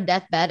in your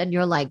deathbed and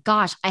you're like,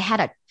 gosh, I had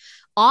a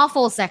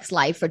awful sex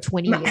life for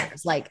 20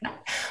 years. Like,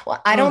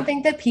 Well, I don't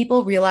think that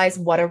people realize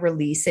what a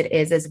release it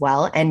is as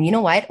well. And you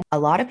know what? A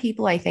lot of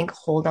people, I think,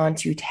 hold on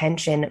to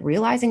tension,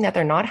 realizing that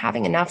they're not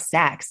having enough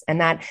sex and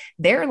that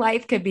their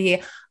life could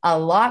be a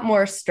lot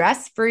more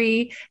stress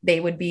free. They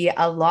would be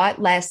a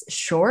lot less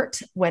short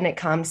when it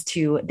comes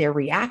to their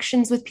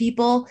reactions with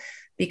people,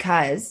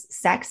 because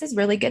sex is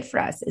really good for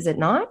us, is it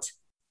not?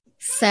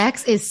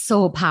 sex is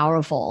so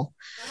powerful.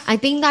 I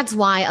think that's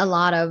why a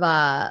lot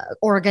of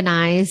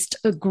organized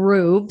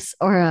groups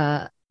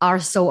are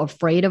so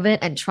afraid of it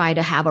and try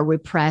to have a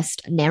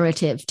repressed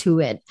narrative to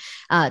it,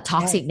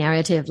 toxic Yes.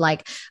 narrative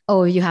like,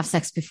 oh, you have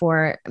sex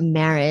before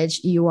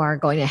marriage, you are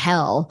going to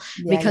hell,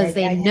 because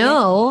they Yeah.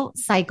 know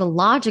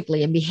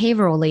psychologically and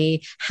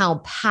behaviorally how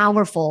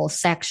powerful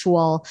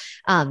sexual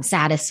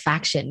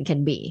satisfaction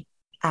can be.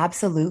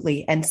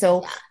 Absolutely. And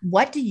so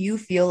what do you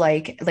feel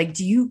like,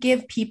 do you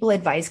give people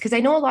advice? Because I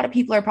know a lot of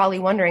people are probably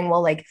wondering,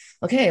 well, like,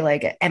 okay,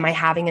 like, am I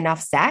having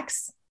enough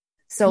sex?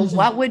 So Mhm.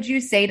 what would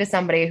you say to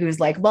somebody who's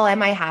like, well,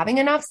 am I having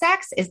enough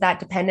sex? Is that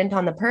dependent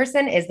on the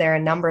person? Is there a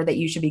number that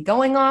you should be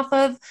going off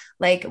of?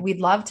 Like, we'd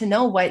love to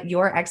know what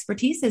your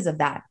expertise is of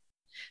that.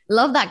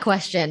 Love that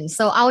question.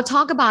 So I'll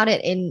talk about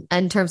it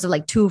in terms of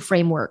like two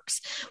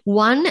frameworks.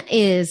 One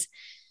is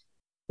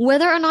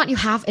whether or not you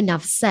have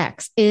enough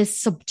sex is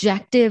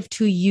subjective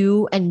to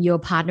you and your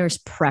partner's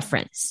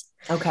preference.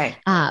 Okay.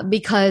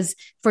 Because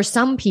for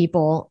some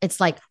people,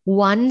 it's like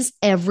once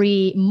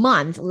every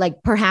month,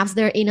 like perhaps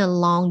they're in a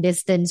long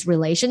distance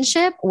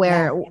relationship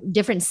where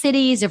different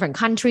cities, different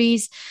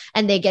countries,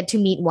 and they get to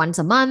meet once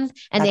a month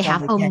and That's they all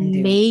have they can do.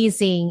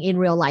 amazing in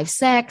real life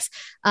sex.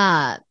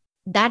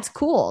 That's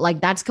cool. Like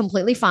that's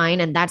completely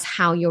fine. And that's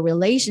how your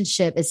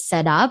relationship is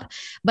set up.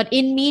 But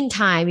in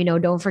meantime,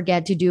 don't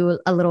forget to do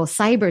a little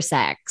cyber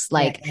sex,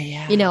 like,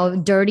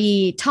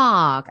 dirty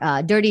talk,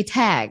 dirty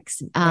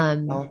text,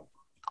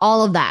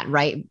 all of that.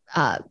 Right.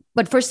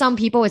 But for some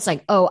people, it's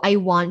like, oh, I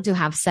want to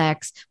have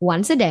sex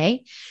once a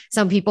day.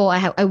 Some people,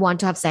 I want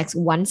to have sex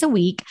once a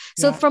week.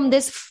 So from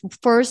this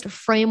first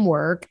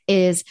framework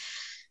is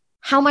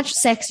how much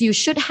sex you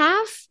should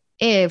have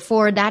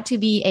for that to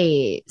be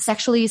a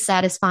sexually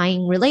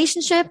satisfying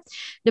relationship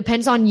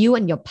depends on you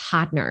and your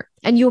partner.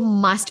 And you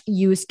must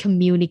use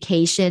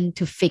communication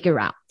to figure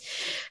out.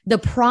 The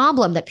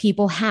problem that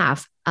people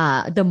have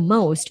the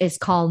most is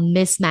called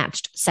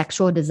mismatched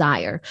sexual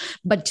desire.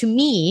 But to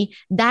me,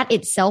 that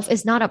itself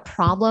is not a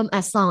problem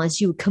as long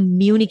as you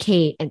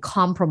communicate and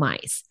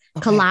compromise,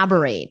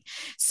 collaborate.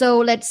 So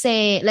let's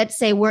say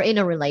we're in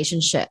a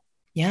relationship.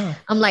 Yeah.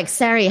 I'm like,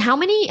 Sari, how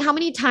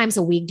many times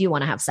a week do you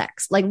want to have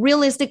sex? Like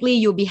realistically,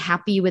 you'll be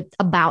happy with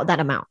about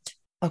that amount.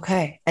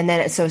 Okay. And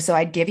then so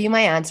I'd give you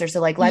my answer. So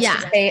like let's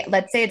say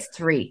it's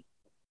 3.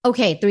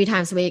 Okay, 3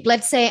 times a week.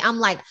 Let's say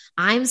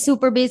I'm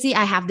super busy.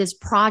 I have this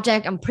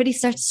project. I'm pretty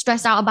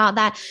stressed out about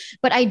that.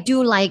 But I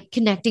do like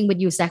connecting with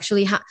you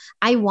sexually.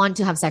 I want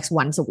to have sex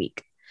once a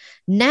week.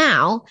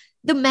 Now,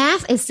 the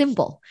math is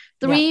simple.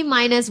 3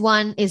 minus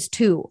 1 is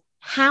 2.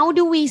 How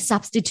do we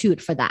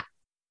substitute for that?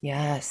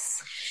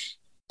 Yes.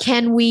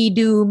 Can we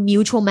do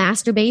mutual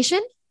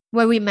masturbation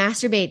where we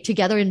masturbate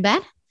together in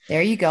bed?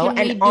 There you go.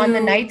 And on the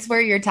nights where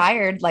you're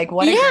tired, like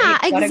what a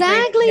great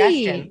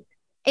suggestion.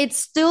 It's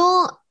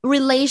still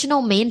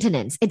relational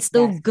maintenance. It's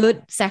still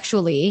good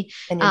sexually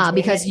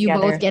because you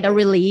both get a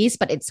release,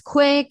 but it's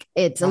quick.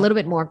 It's a little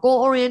bit more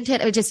goal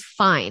oriented, which is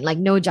fine. Like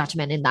no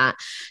judgment in that.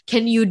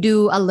 Can you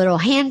do a little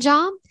hand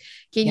job?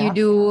 Can you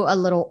do a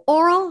little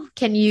oral?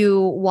 Can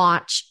you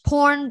watch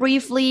porn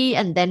briefly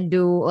and then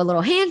do a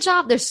little hand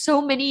job? There's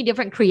so many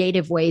different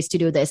creative ways to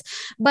do this.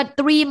 But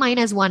 3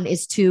 minus 1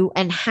 is 2.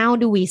 And how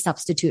do we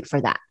substitute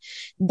for that?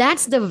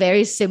 That's the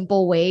very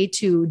simple way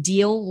to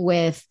deal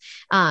with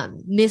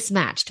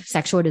mismatched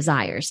sexual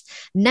desires.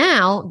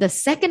 Now, the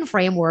second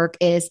framework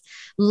is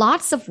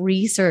lots of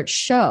research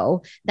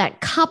show that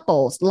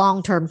couples,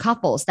 long-term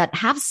couples that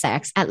have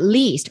sex at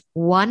least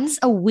once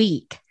a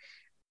week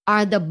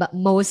are the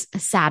most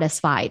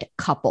satisfied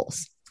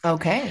couples.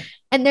 Okay.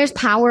 And there's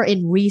power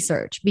in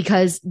research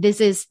because this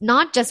is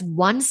not just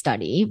one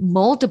study,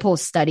 multiple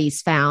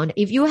studies found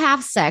if you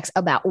have sex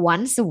about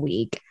once a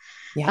week,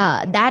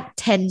 that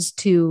tends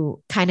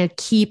to kind of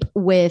keep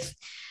with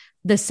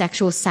the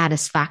sexual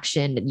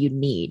satisfaction that you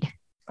need.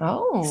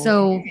 Oh,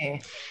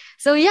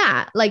 so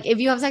yeah, like if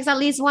you have sex at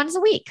least once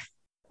a week.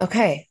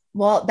 Okay.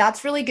 Well,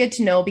 that's really good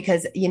to know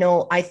because, you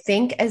know, I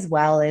think as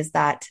well is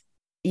that,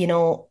 you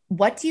know,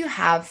 what do you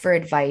have for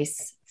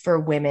advice for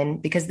women?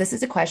 Because this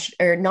is a question,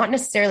 or not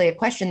necessarily a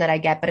question that I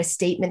get, but a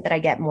statement that I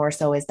get more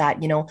so is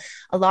that, you know,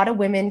 a lot of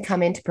women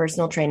come into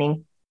personal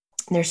training,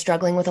 they're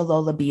struggling with a low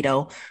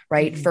libido,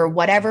 right? For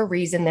whatever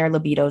reason, their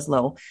libido's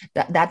low.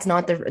 That's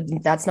not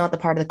the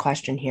part of the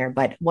question here.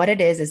 But what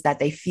it is that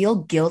they feel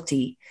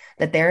guilty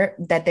that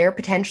they're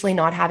potentially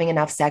not having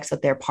enough sex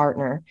with their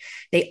partner.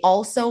 They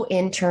also,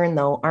 in turn,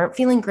 though, aren't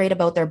feeling great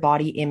about their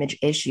body image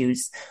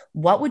issues.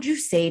 What would you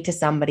say to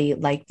somebody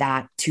like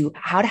that to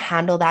how to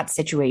handle that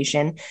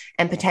situation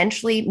and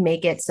potentially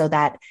make it so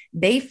that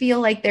they feel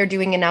like they're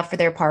doing enough for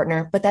their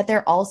partner, but that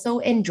they're also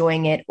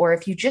enjoying it? Or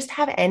if you just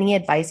have any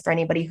advice for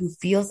anybody who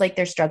feels like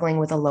they're struggling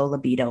with a low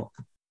libido.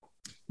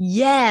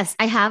 Yes,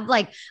 I have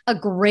like a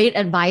great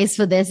advice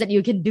for this that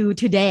you can do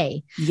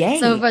today. Yay.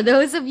 So for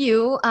those of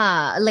you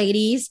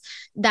ladies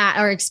that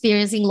are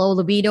experiencing low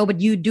libido, but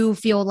you do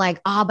feel like,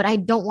 but I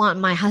don't want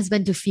my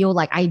husband to feel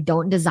like I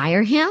don't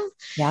desire him.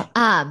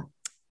 Yeah.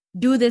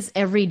 Do this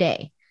every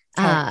day.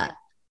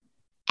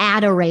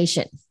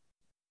 Adoration.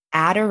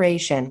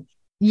 Adoration.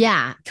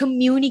 Yeah.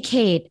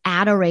 Communicate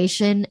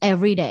adoration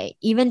every day,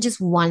 even just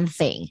one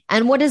thing.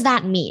 And what does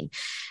that mean?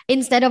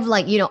 Instead of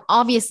like, you know,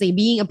 obviously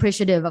being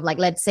appreciative of like,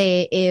 let's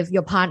say if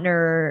your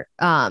partner,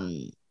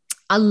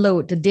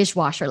 unload the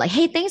dishwasher, like,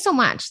 hey, thanks so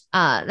much.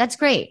 That's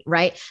great,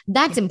 right?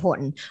 That's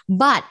important.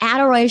 But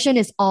adoration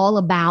is all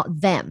about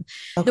them.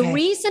 Okay. The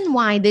reason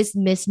why this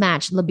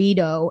mismatched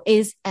libido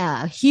is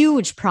a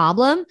huge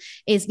problem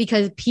is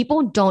because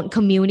people don't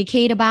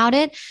communicate about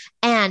it.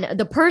 And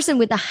the person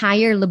with a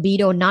higher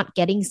libido not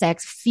getting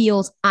sex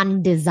feels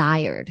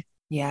undesired.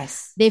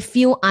 Yes. They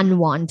feel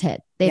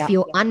unwanted. They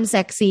feel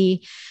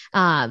unsexy.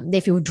 They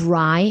feel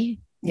dry.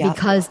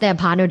 Because their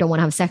partner don't want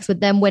to have sex with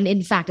them, when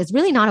in fact, it's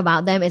really not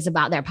about them. It's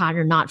about their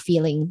partner not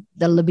feeling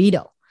the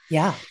libido.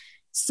 Yeah.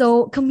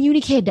 So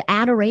communicate the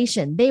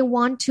adoration. They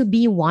want to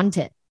be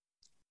wanted.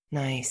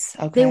 Nice.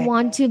 Okay. They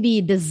want to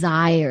be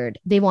desired.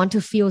 They want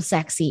to feel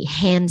sexy,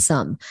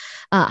 handsome,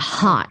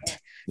 hot.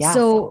 Yeah.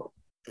 So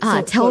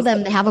tell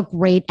them they have a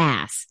great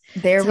ass.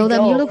 Tell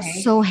them you look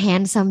so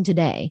handsome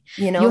today.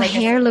 You know, your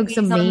hair looks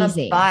amazing.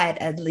 On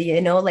the butt,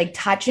 you know, like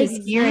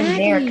touches here and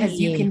there, because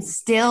you can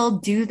still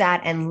do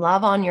that and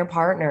love on your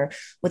partner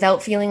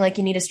without feeling like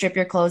you need to strip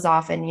your clothes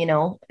off and, you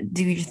know,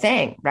 do your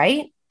thing,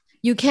 right?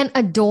 You can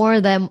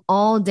adore them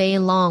all day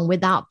long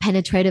without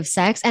penetrative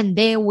sex and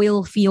they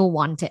will feel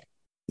wanted.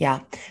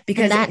 Yeah,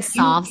 because that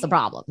solves the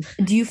problem.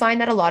 Do you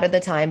find that a lot of the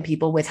time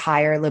people with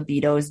higher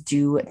libidos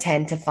do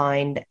tend to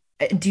find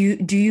do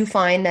you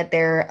find that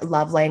their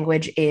love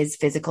language is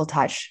physical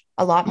touch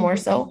a lot more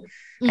so?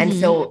 And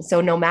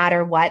so no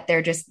matter what,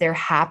 they're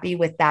happy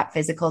with that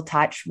physical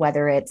touch,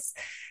 whether it's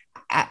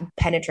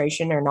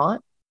penetration or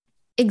not?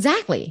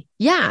 Exactly.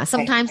 Yeah.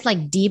 Sometimes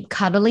like deep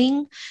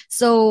cuddling.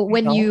 So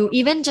when you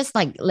even just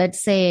like,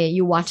 let's say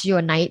you watch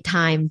your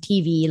nighttime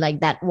TV,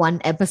 like that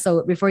one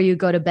episode before you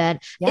go to bed,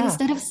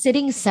 instead of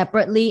sitting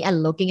separately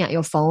and looking at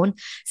your phone,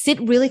 sit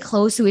really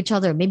close to each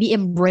other, maybe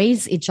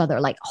embrace each other,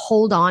 like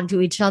hold on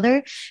to each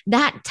other.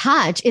 That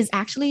touch is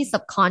actually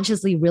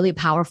subconsciously really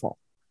powerful.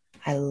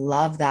 I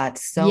love that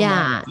so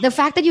much. The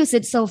fact that you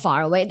sit so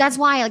far away, that's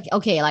why like,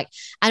 okay, like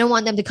I don't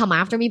want them to come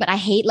after me, but I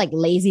hate like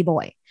lazy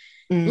boy.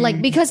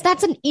 Like, because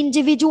that's an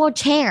individual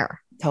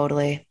chair.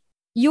 Totally.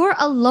 You're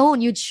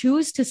alone. You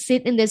choose to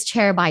sit in this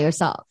chair by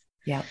yourself.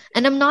 Yeah.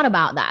 And I'm not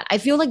about that. I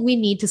feel like we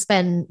need to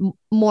spend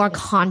more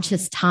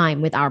conscious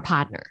time with our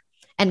partner.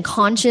 And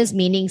conscious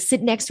meaning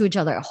sit next to each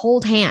other,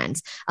 hold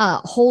hands,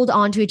 hold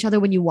on to each other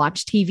when you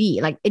watch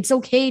TV. Like, it's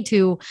okay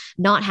to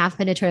not have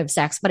penetrative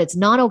sex, but it's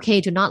not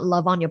okay to not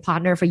love on your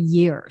partner for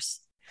years.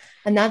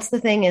 And that's the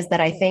thing is that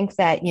I think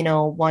that, you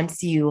know,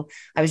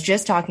 I was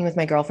just talking with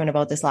my girlfriend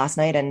about this last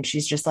night and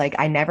she's just like,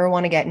 I never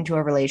want to get into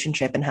a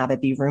relationship and have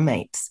it be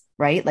roommates.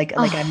 right? Like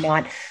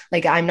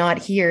I'm not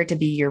here to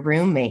be your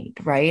roommate,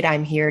 right?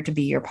 I'm here to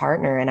be your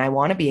partner, and I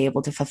want to be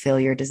able to fulfill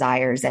your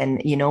desires.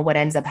 And you know what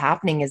ends up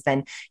happening is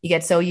then you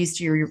get so used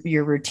to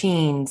your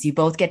routines, you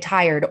both get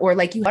tired, or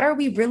like what are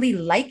we really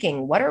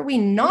liking? What are we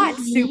not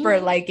super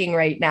liking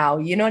right now?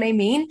 You know what I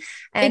mean?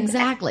 And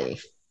Exactly.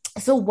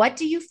 so what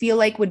do you feel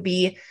like would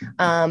be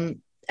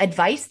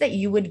advice that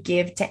you would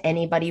give to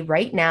anybody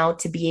right now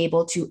to be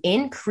able to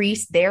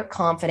increase their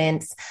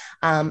confidence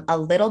a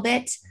little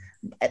bit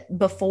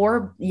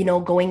before, you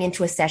know, going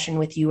into a session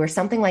with you or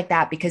something like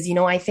that? Because, you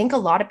know, I think a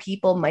lot of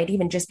people might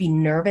even just be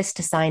nervous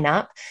to sign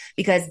up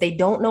because they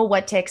don't know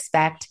what to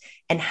expect.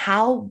 And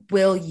how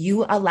will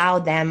you allow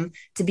them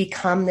to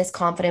become this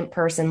confident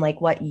person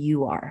like what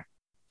you are?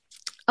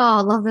 Oh,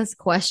 I love this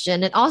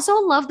question. And also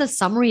love the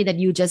summary that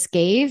you just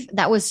gave.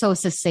 That was so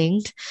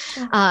succinct.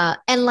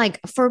 And like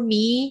for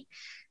me,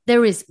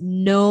 there is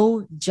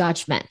no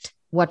judgment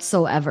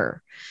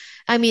whatsoever.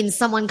 I mean,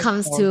 someone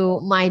comes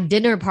to my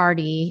dinner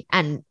party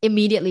and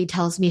immediately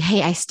tells me,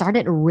 "Hey, I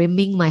started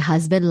rimming my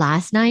husband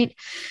last night."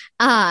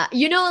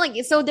 You know,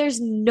 like, so there's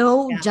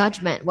no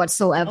judgment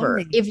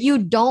whatsoever. If you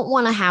don't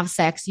want to have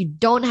sex, you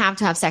don't have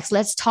to have sex.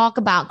 Let's talk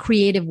about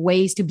creative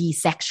ways to be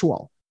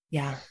sexual.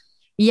 Yeah.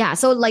 Yeah.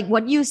 So like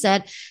what you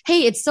said,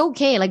 hey, it's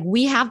okay. Like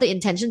we have the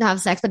intention to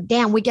have sex, but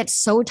damn, we get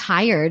so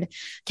tired.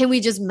 Can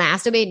we just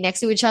masturbate next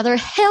to each other?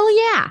 Hell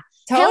yeah.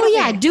 Totally.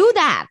 Hell yeah, do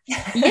that.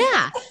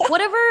 Yeah.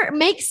 Whatever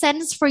makes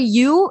sense for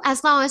you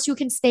as long as you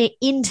can stay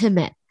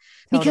intimate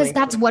because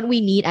that's what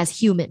we need as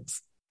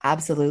humans.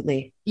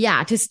 Absolutely.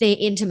 Yeah, to stay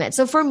intimate.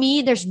 So for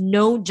me, there's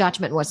no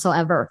judgment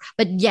whatsoever.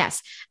 But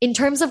yes, in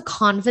terms of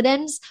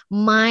confidence,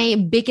 my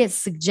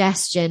biggest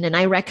suggestion, and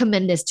I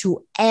recommend this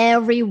to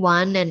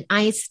everyone, and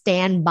I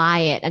stand by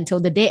it until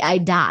the day I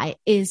die,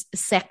 is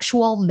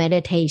sexual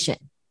meditation.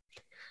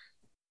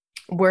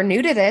 We're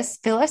new to this.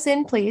 Fill us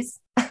in, please.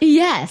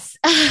 Yes.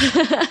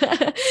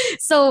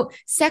 So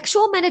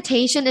sexual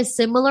meditation is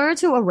similar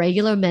to a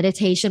regular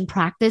meditation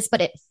practice,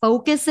 but it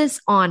focuses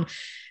on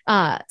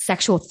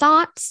sexual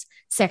thoughts,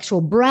 sexual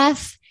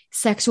breath,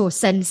 sexual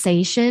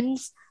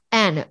sensations,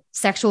 and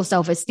sexual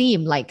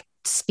self-esteem, like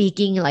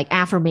speaking like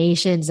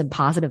affirmations and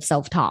positive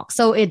self-talk.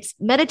 So it's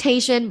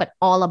meditation, but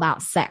all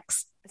about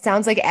sex.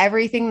 Sounds like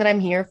everything that I'm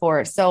here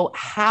for. So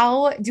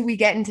how do we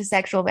get into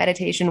sexual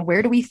meditation?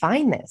 Where do we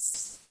find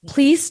this?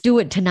 Please do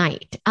it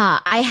tonight.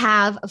 I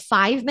have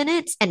 5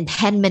 minutes and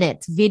 10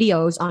 minutes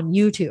videos on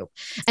YouTube.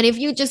 And if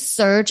you just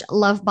search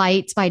Love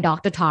Bites by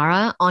Dr.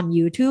 Tara on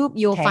YouTube,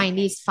 you'll find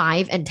these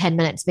 5 and 10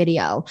 minutes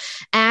video.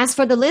 As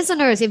for the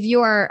listeners, if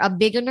you are a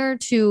beginner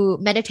to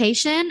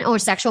meditation or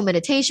sexual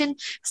meditation,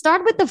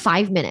 start with the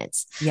 5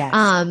 minutes. Yes.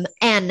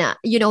 And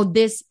you know,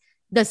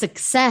 the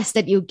success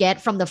that you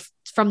get from the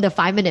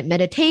 5-minute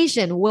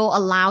meditation will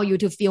allow you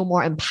to feel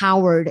more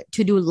empowered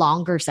to do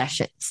longer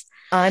sessions.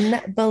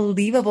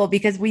 Unbelievable,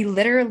 because we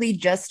literally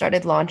just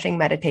started launching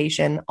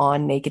meditation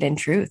on Naked in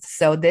Truth.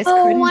 So this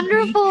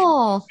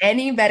wonderful. Be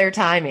any better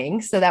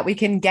timing so that we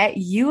can get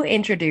you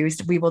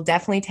introduced. We will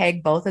definitely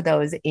tag both of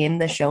those in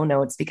the show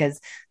notes because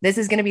this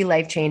is going to be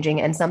life-changing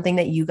and something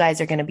that you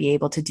guys are going to be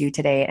able to do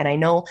today. And I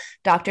know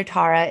Dr.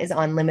 Tara is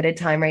on limited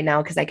time right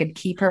now because I could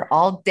keep her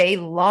all day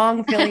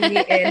long filling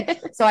me in.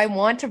 So I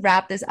want to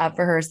wrap this up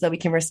for her so that we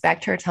can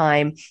respect her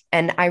time.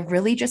 And I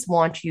really just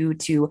want you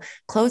to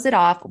close it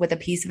off with a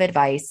piece of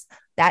advice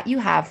that you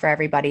have for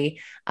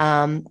everybody,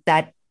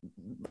 that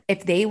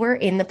if they were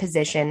in the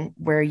position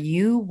where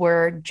you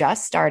were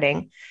just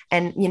starting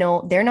and, you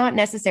know, they're not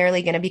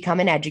necessarily going to become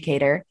an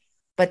educator,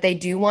 but they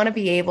do want to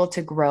be able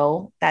to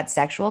grow that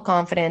sexual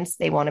confidence.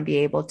 They want to be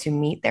able to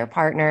meet their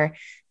partner.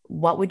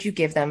 What would you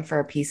give them for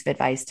a piece of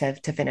advice to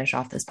finish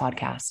off this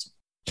podcast?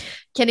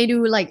 Can I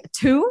do like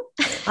 2?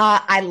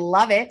 I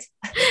love it.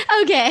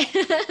 Okay.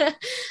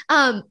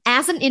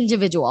 As an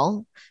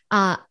individual,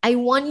 I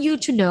want you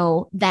to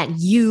know that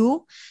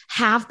you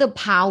have the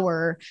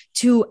power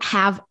to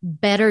have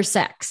better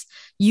sex.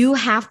 You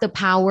have the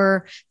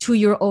power to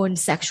your own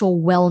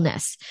sexual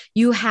wellness.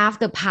 You have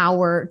the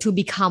power to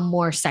become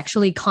more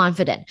sexually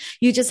confident.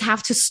 You just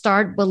have to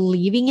start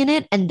believing in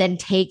it and then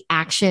take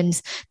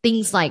actions,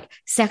 things like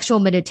sexual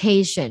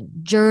meditation,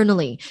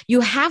 journaling.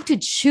 You have to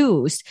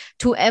choose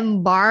to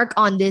embark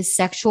on this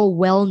sexual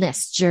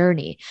wellness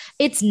journey.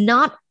 It's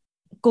not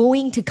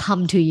going to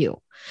come to you.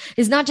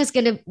 It's not just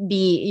going to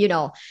be, you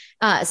know,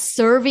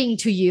 serving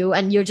to you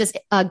and you're just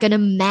going to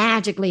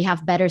magically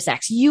have better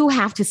sex. You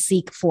have to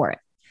seek for it.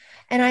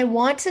 And I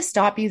want to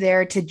stop you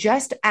there to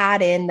just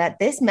add in that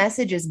this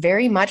message is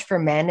very much for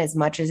men as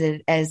much as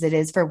it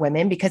is for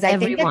women, because I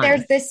think that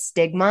there's this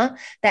stigma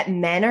that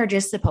men are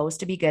just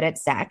supposed to be good at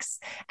sex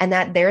and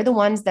that they're the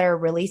ones that are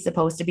really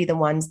supposed to be the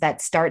ones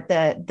that start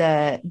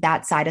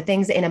that side of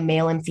things in a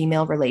male and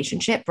female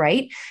relationship.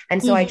 Right.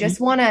 And so I just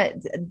want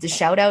to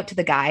shout out to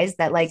the guys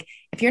that, like,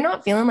 if you're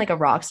not feeling like a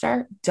rock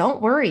star,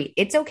 don't worry.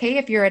 It's okay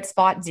if you're at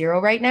spot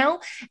 0 right now.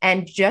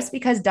 And just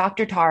because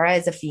Dr. Tara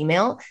is a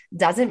female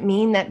doesn't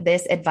mean that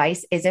this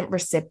advice isn't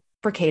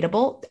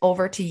reciprocatable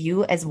over to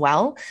you as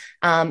well.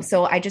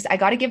 So I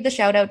got to give the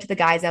shout out to the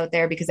guys out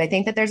there, because I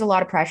think that there's a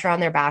lot of pressure on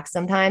their backs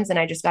sometimes. And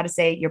I just got to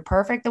say, you're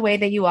perfect the way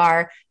that you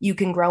are. You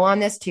can grow on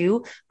this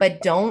too,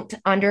 but don't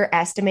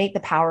underestimate the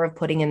power of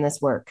putting in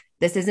this work.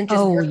 This isn't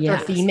just for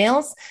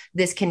females.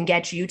 This can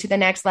get you to the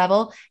next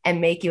level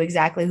and make you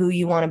exactly who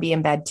you want to be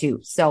in bed too.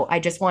 So I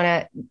just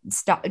want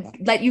to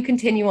let you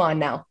continue on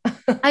now.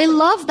 I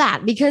love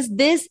that, because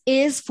this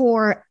is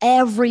for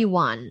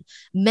everyone,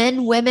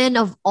 men, women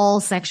of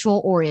all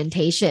sexual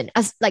orientation.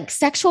 As like,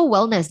 sexual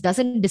wellness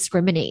doesn't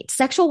discriminate.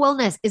 Sexual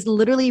wellness is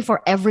literally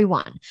for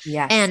everyone.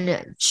 Yes.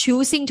 And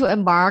choosing to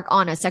embark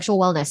on a sexual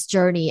wellness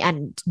journey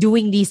and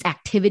doing these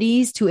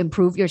activities to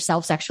improve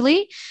yourself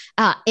sexually,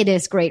 it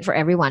is great for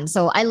everyone.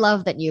 So I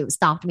love that you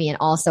stopped me, and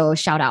also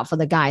shout out for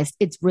the guys.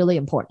 It's really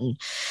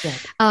important.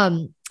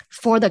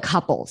 For the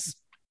couples.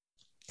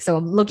 So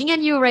I'm looking at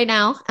you right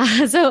now.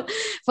 So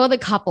for the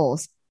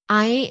couples,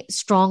 I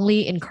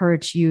strongly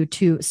encourage you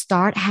to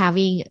start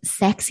having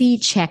sexy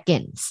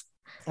check-ins.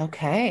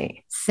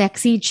 Okay.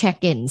 Sexy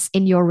check-ins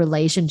in your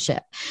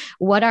relationship.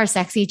 What are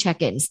sexy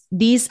check-ins?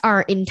 These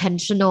are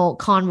intentional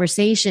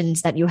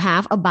conversations that you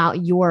have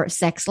about your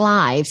sex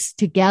lives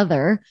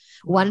together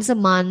once a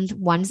month,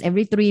 once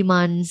every 3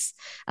 months,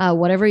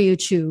 whatever you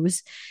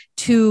choose,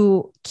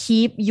 to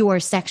keep your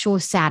sexual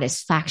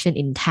satisfaction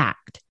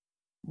intact.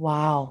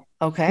 Wow.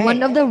 Okay.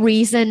 One of the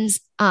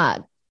reasons,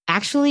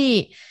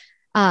 actually,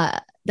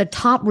 the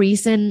top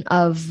reason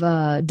of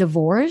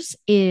divorce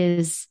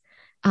is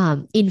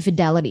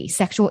infidelity,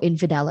 sexual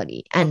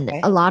infidelity. And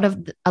a lot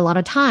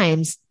of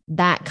times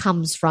that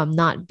comes from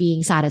not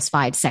being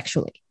satisfied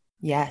sexually.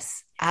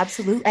 Yes,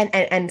 absolutely.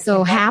 And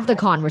so have the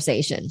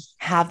conversation.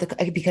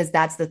 Because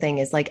that's the thing,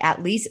 is like,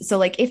 at least, so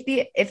like if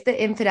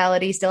the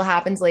infidelity still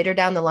happens later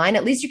down the line,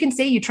 at least you can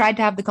say you tried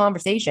to have the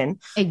conversation.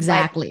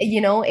 Exactly. But,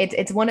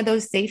 it's one of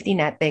those safety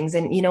net things.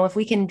 And, if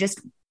we can just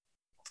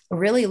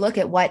really look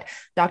at what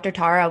Dr.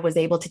 Tara was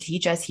able to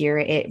teach us here,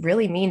 it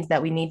really means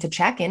that we need to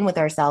check in with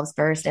ourselves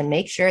first and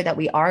make sure that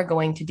we are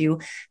going to do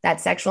that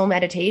sexual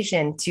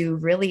meditation to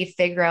really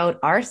figure out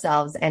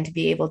ourselves and to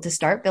be able to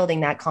start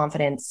building that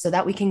confidence, so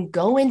that we can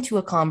go into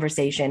a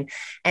conversation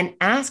and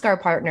ask our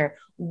partner,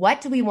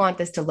 what do we want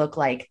this to look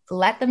like?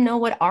 Let them know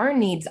what our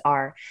needs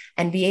are,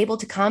 and be able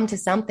to come to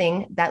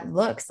something that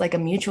looks like a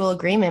mutual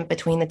agreement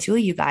between the two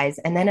of you guys.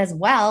 And then as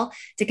well,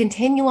 to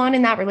continue on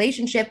in that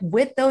relationship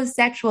with those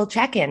sexual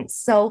check-ins.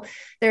 So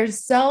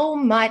there's so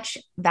much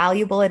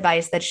valuable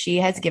advice that she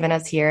has given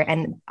us here.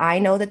 And I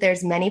know that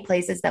there's many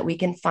places that we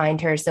can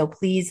find her. So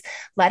please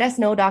let us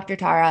know, Dr.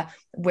 Tara,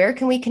 where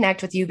can we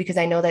connect with you? Because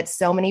I know that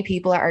so many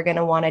people are going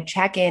to want to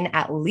check in,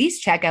 at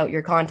least check out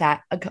your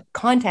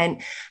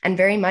content, and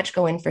very much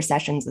go in for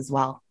sessions as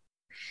well.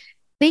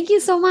 Thank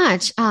you so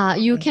much.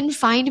 You can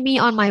find me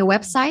on my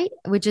website,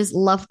 which is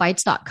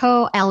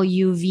lovebites.co,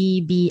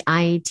 LUVBITES.co.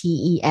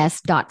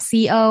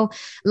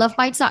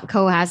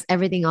 Lovebites.co has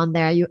everything on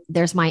there.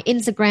 There's my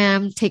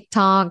Instagram,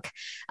 TikTok,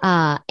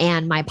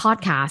 and my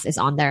podcast is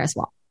on there as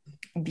well.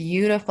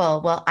 Beautiful.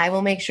 Well, I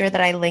will make sure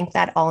that I link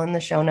that all in the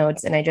show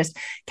notes. And I just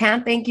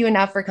can't thank you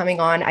enough for coming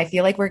on. I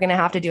feel like we're going to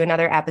have to do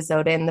another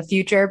episode in the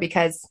future,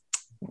 because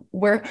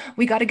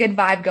we got a good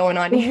vibe going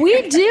on here.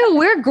 We do.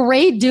 We're a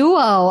great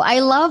duo.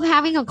 I love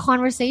having a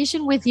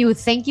conversation with you.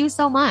 Thank you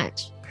so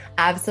much.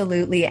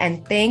 Absolutely.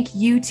 And thank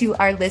you to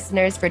our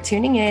listeners for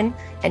tuning in.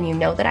 And you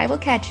know that I will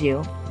catch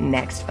you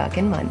next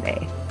fucking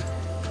Monday.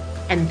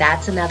 And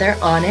that's another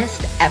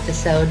honest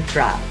episode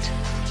dropped.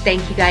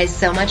 Thank you guys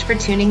so much for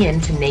tuning in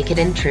to Naked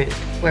in Truth,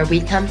 where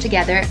we come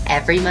together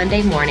every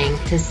Monday morning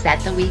to set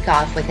the week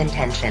off with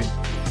intention.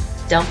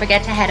 Don't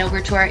forget to head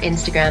over to our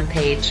Instagram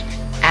page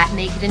at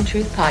Naked in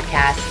Truth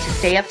Podcast to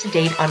stay up to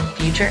date on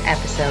future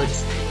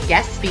episodes,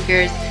 guest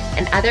speakers,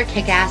 and other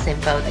kick-ass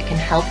info that can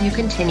help you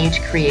continue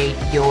to create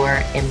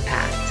your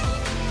impact.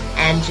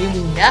 And you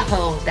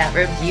know that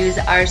reviews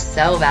are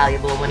so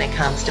valuable when it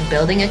comes to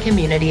building a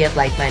community of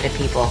like-minded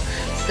people.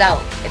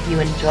 So if you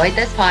enjoyed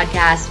this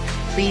podcast,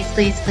 please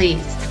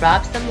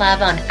drop some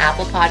love on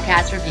Apple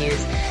Podcast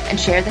reviews and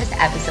share this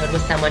episode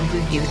with someone who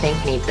you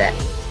think needs it.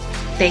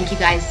 Thank you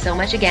guys so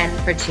much again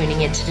for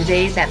tuning into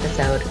today's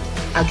episode.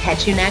 I'll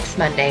catch you next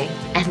Monday.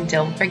 And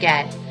don't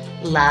forget,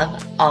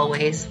 love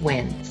always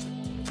wins.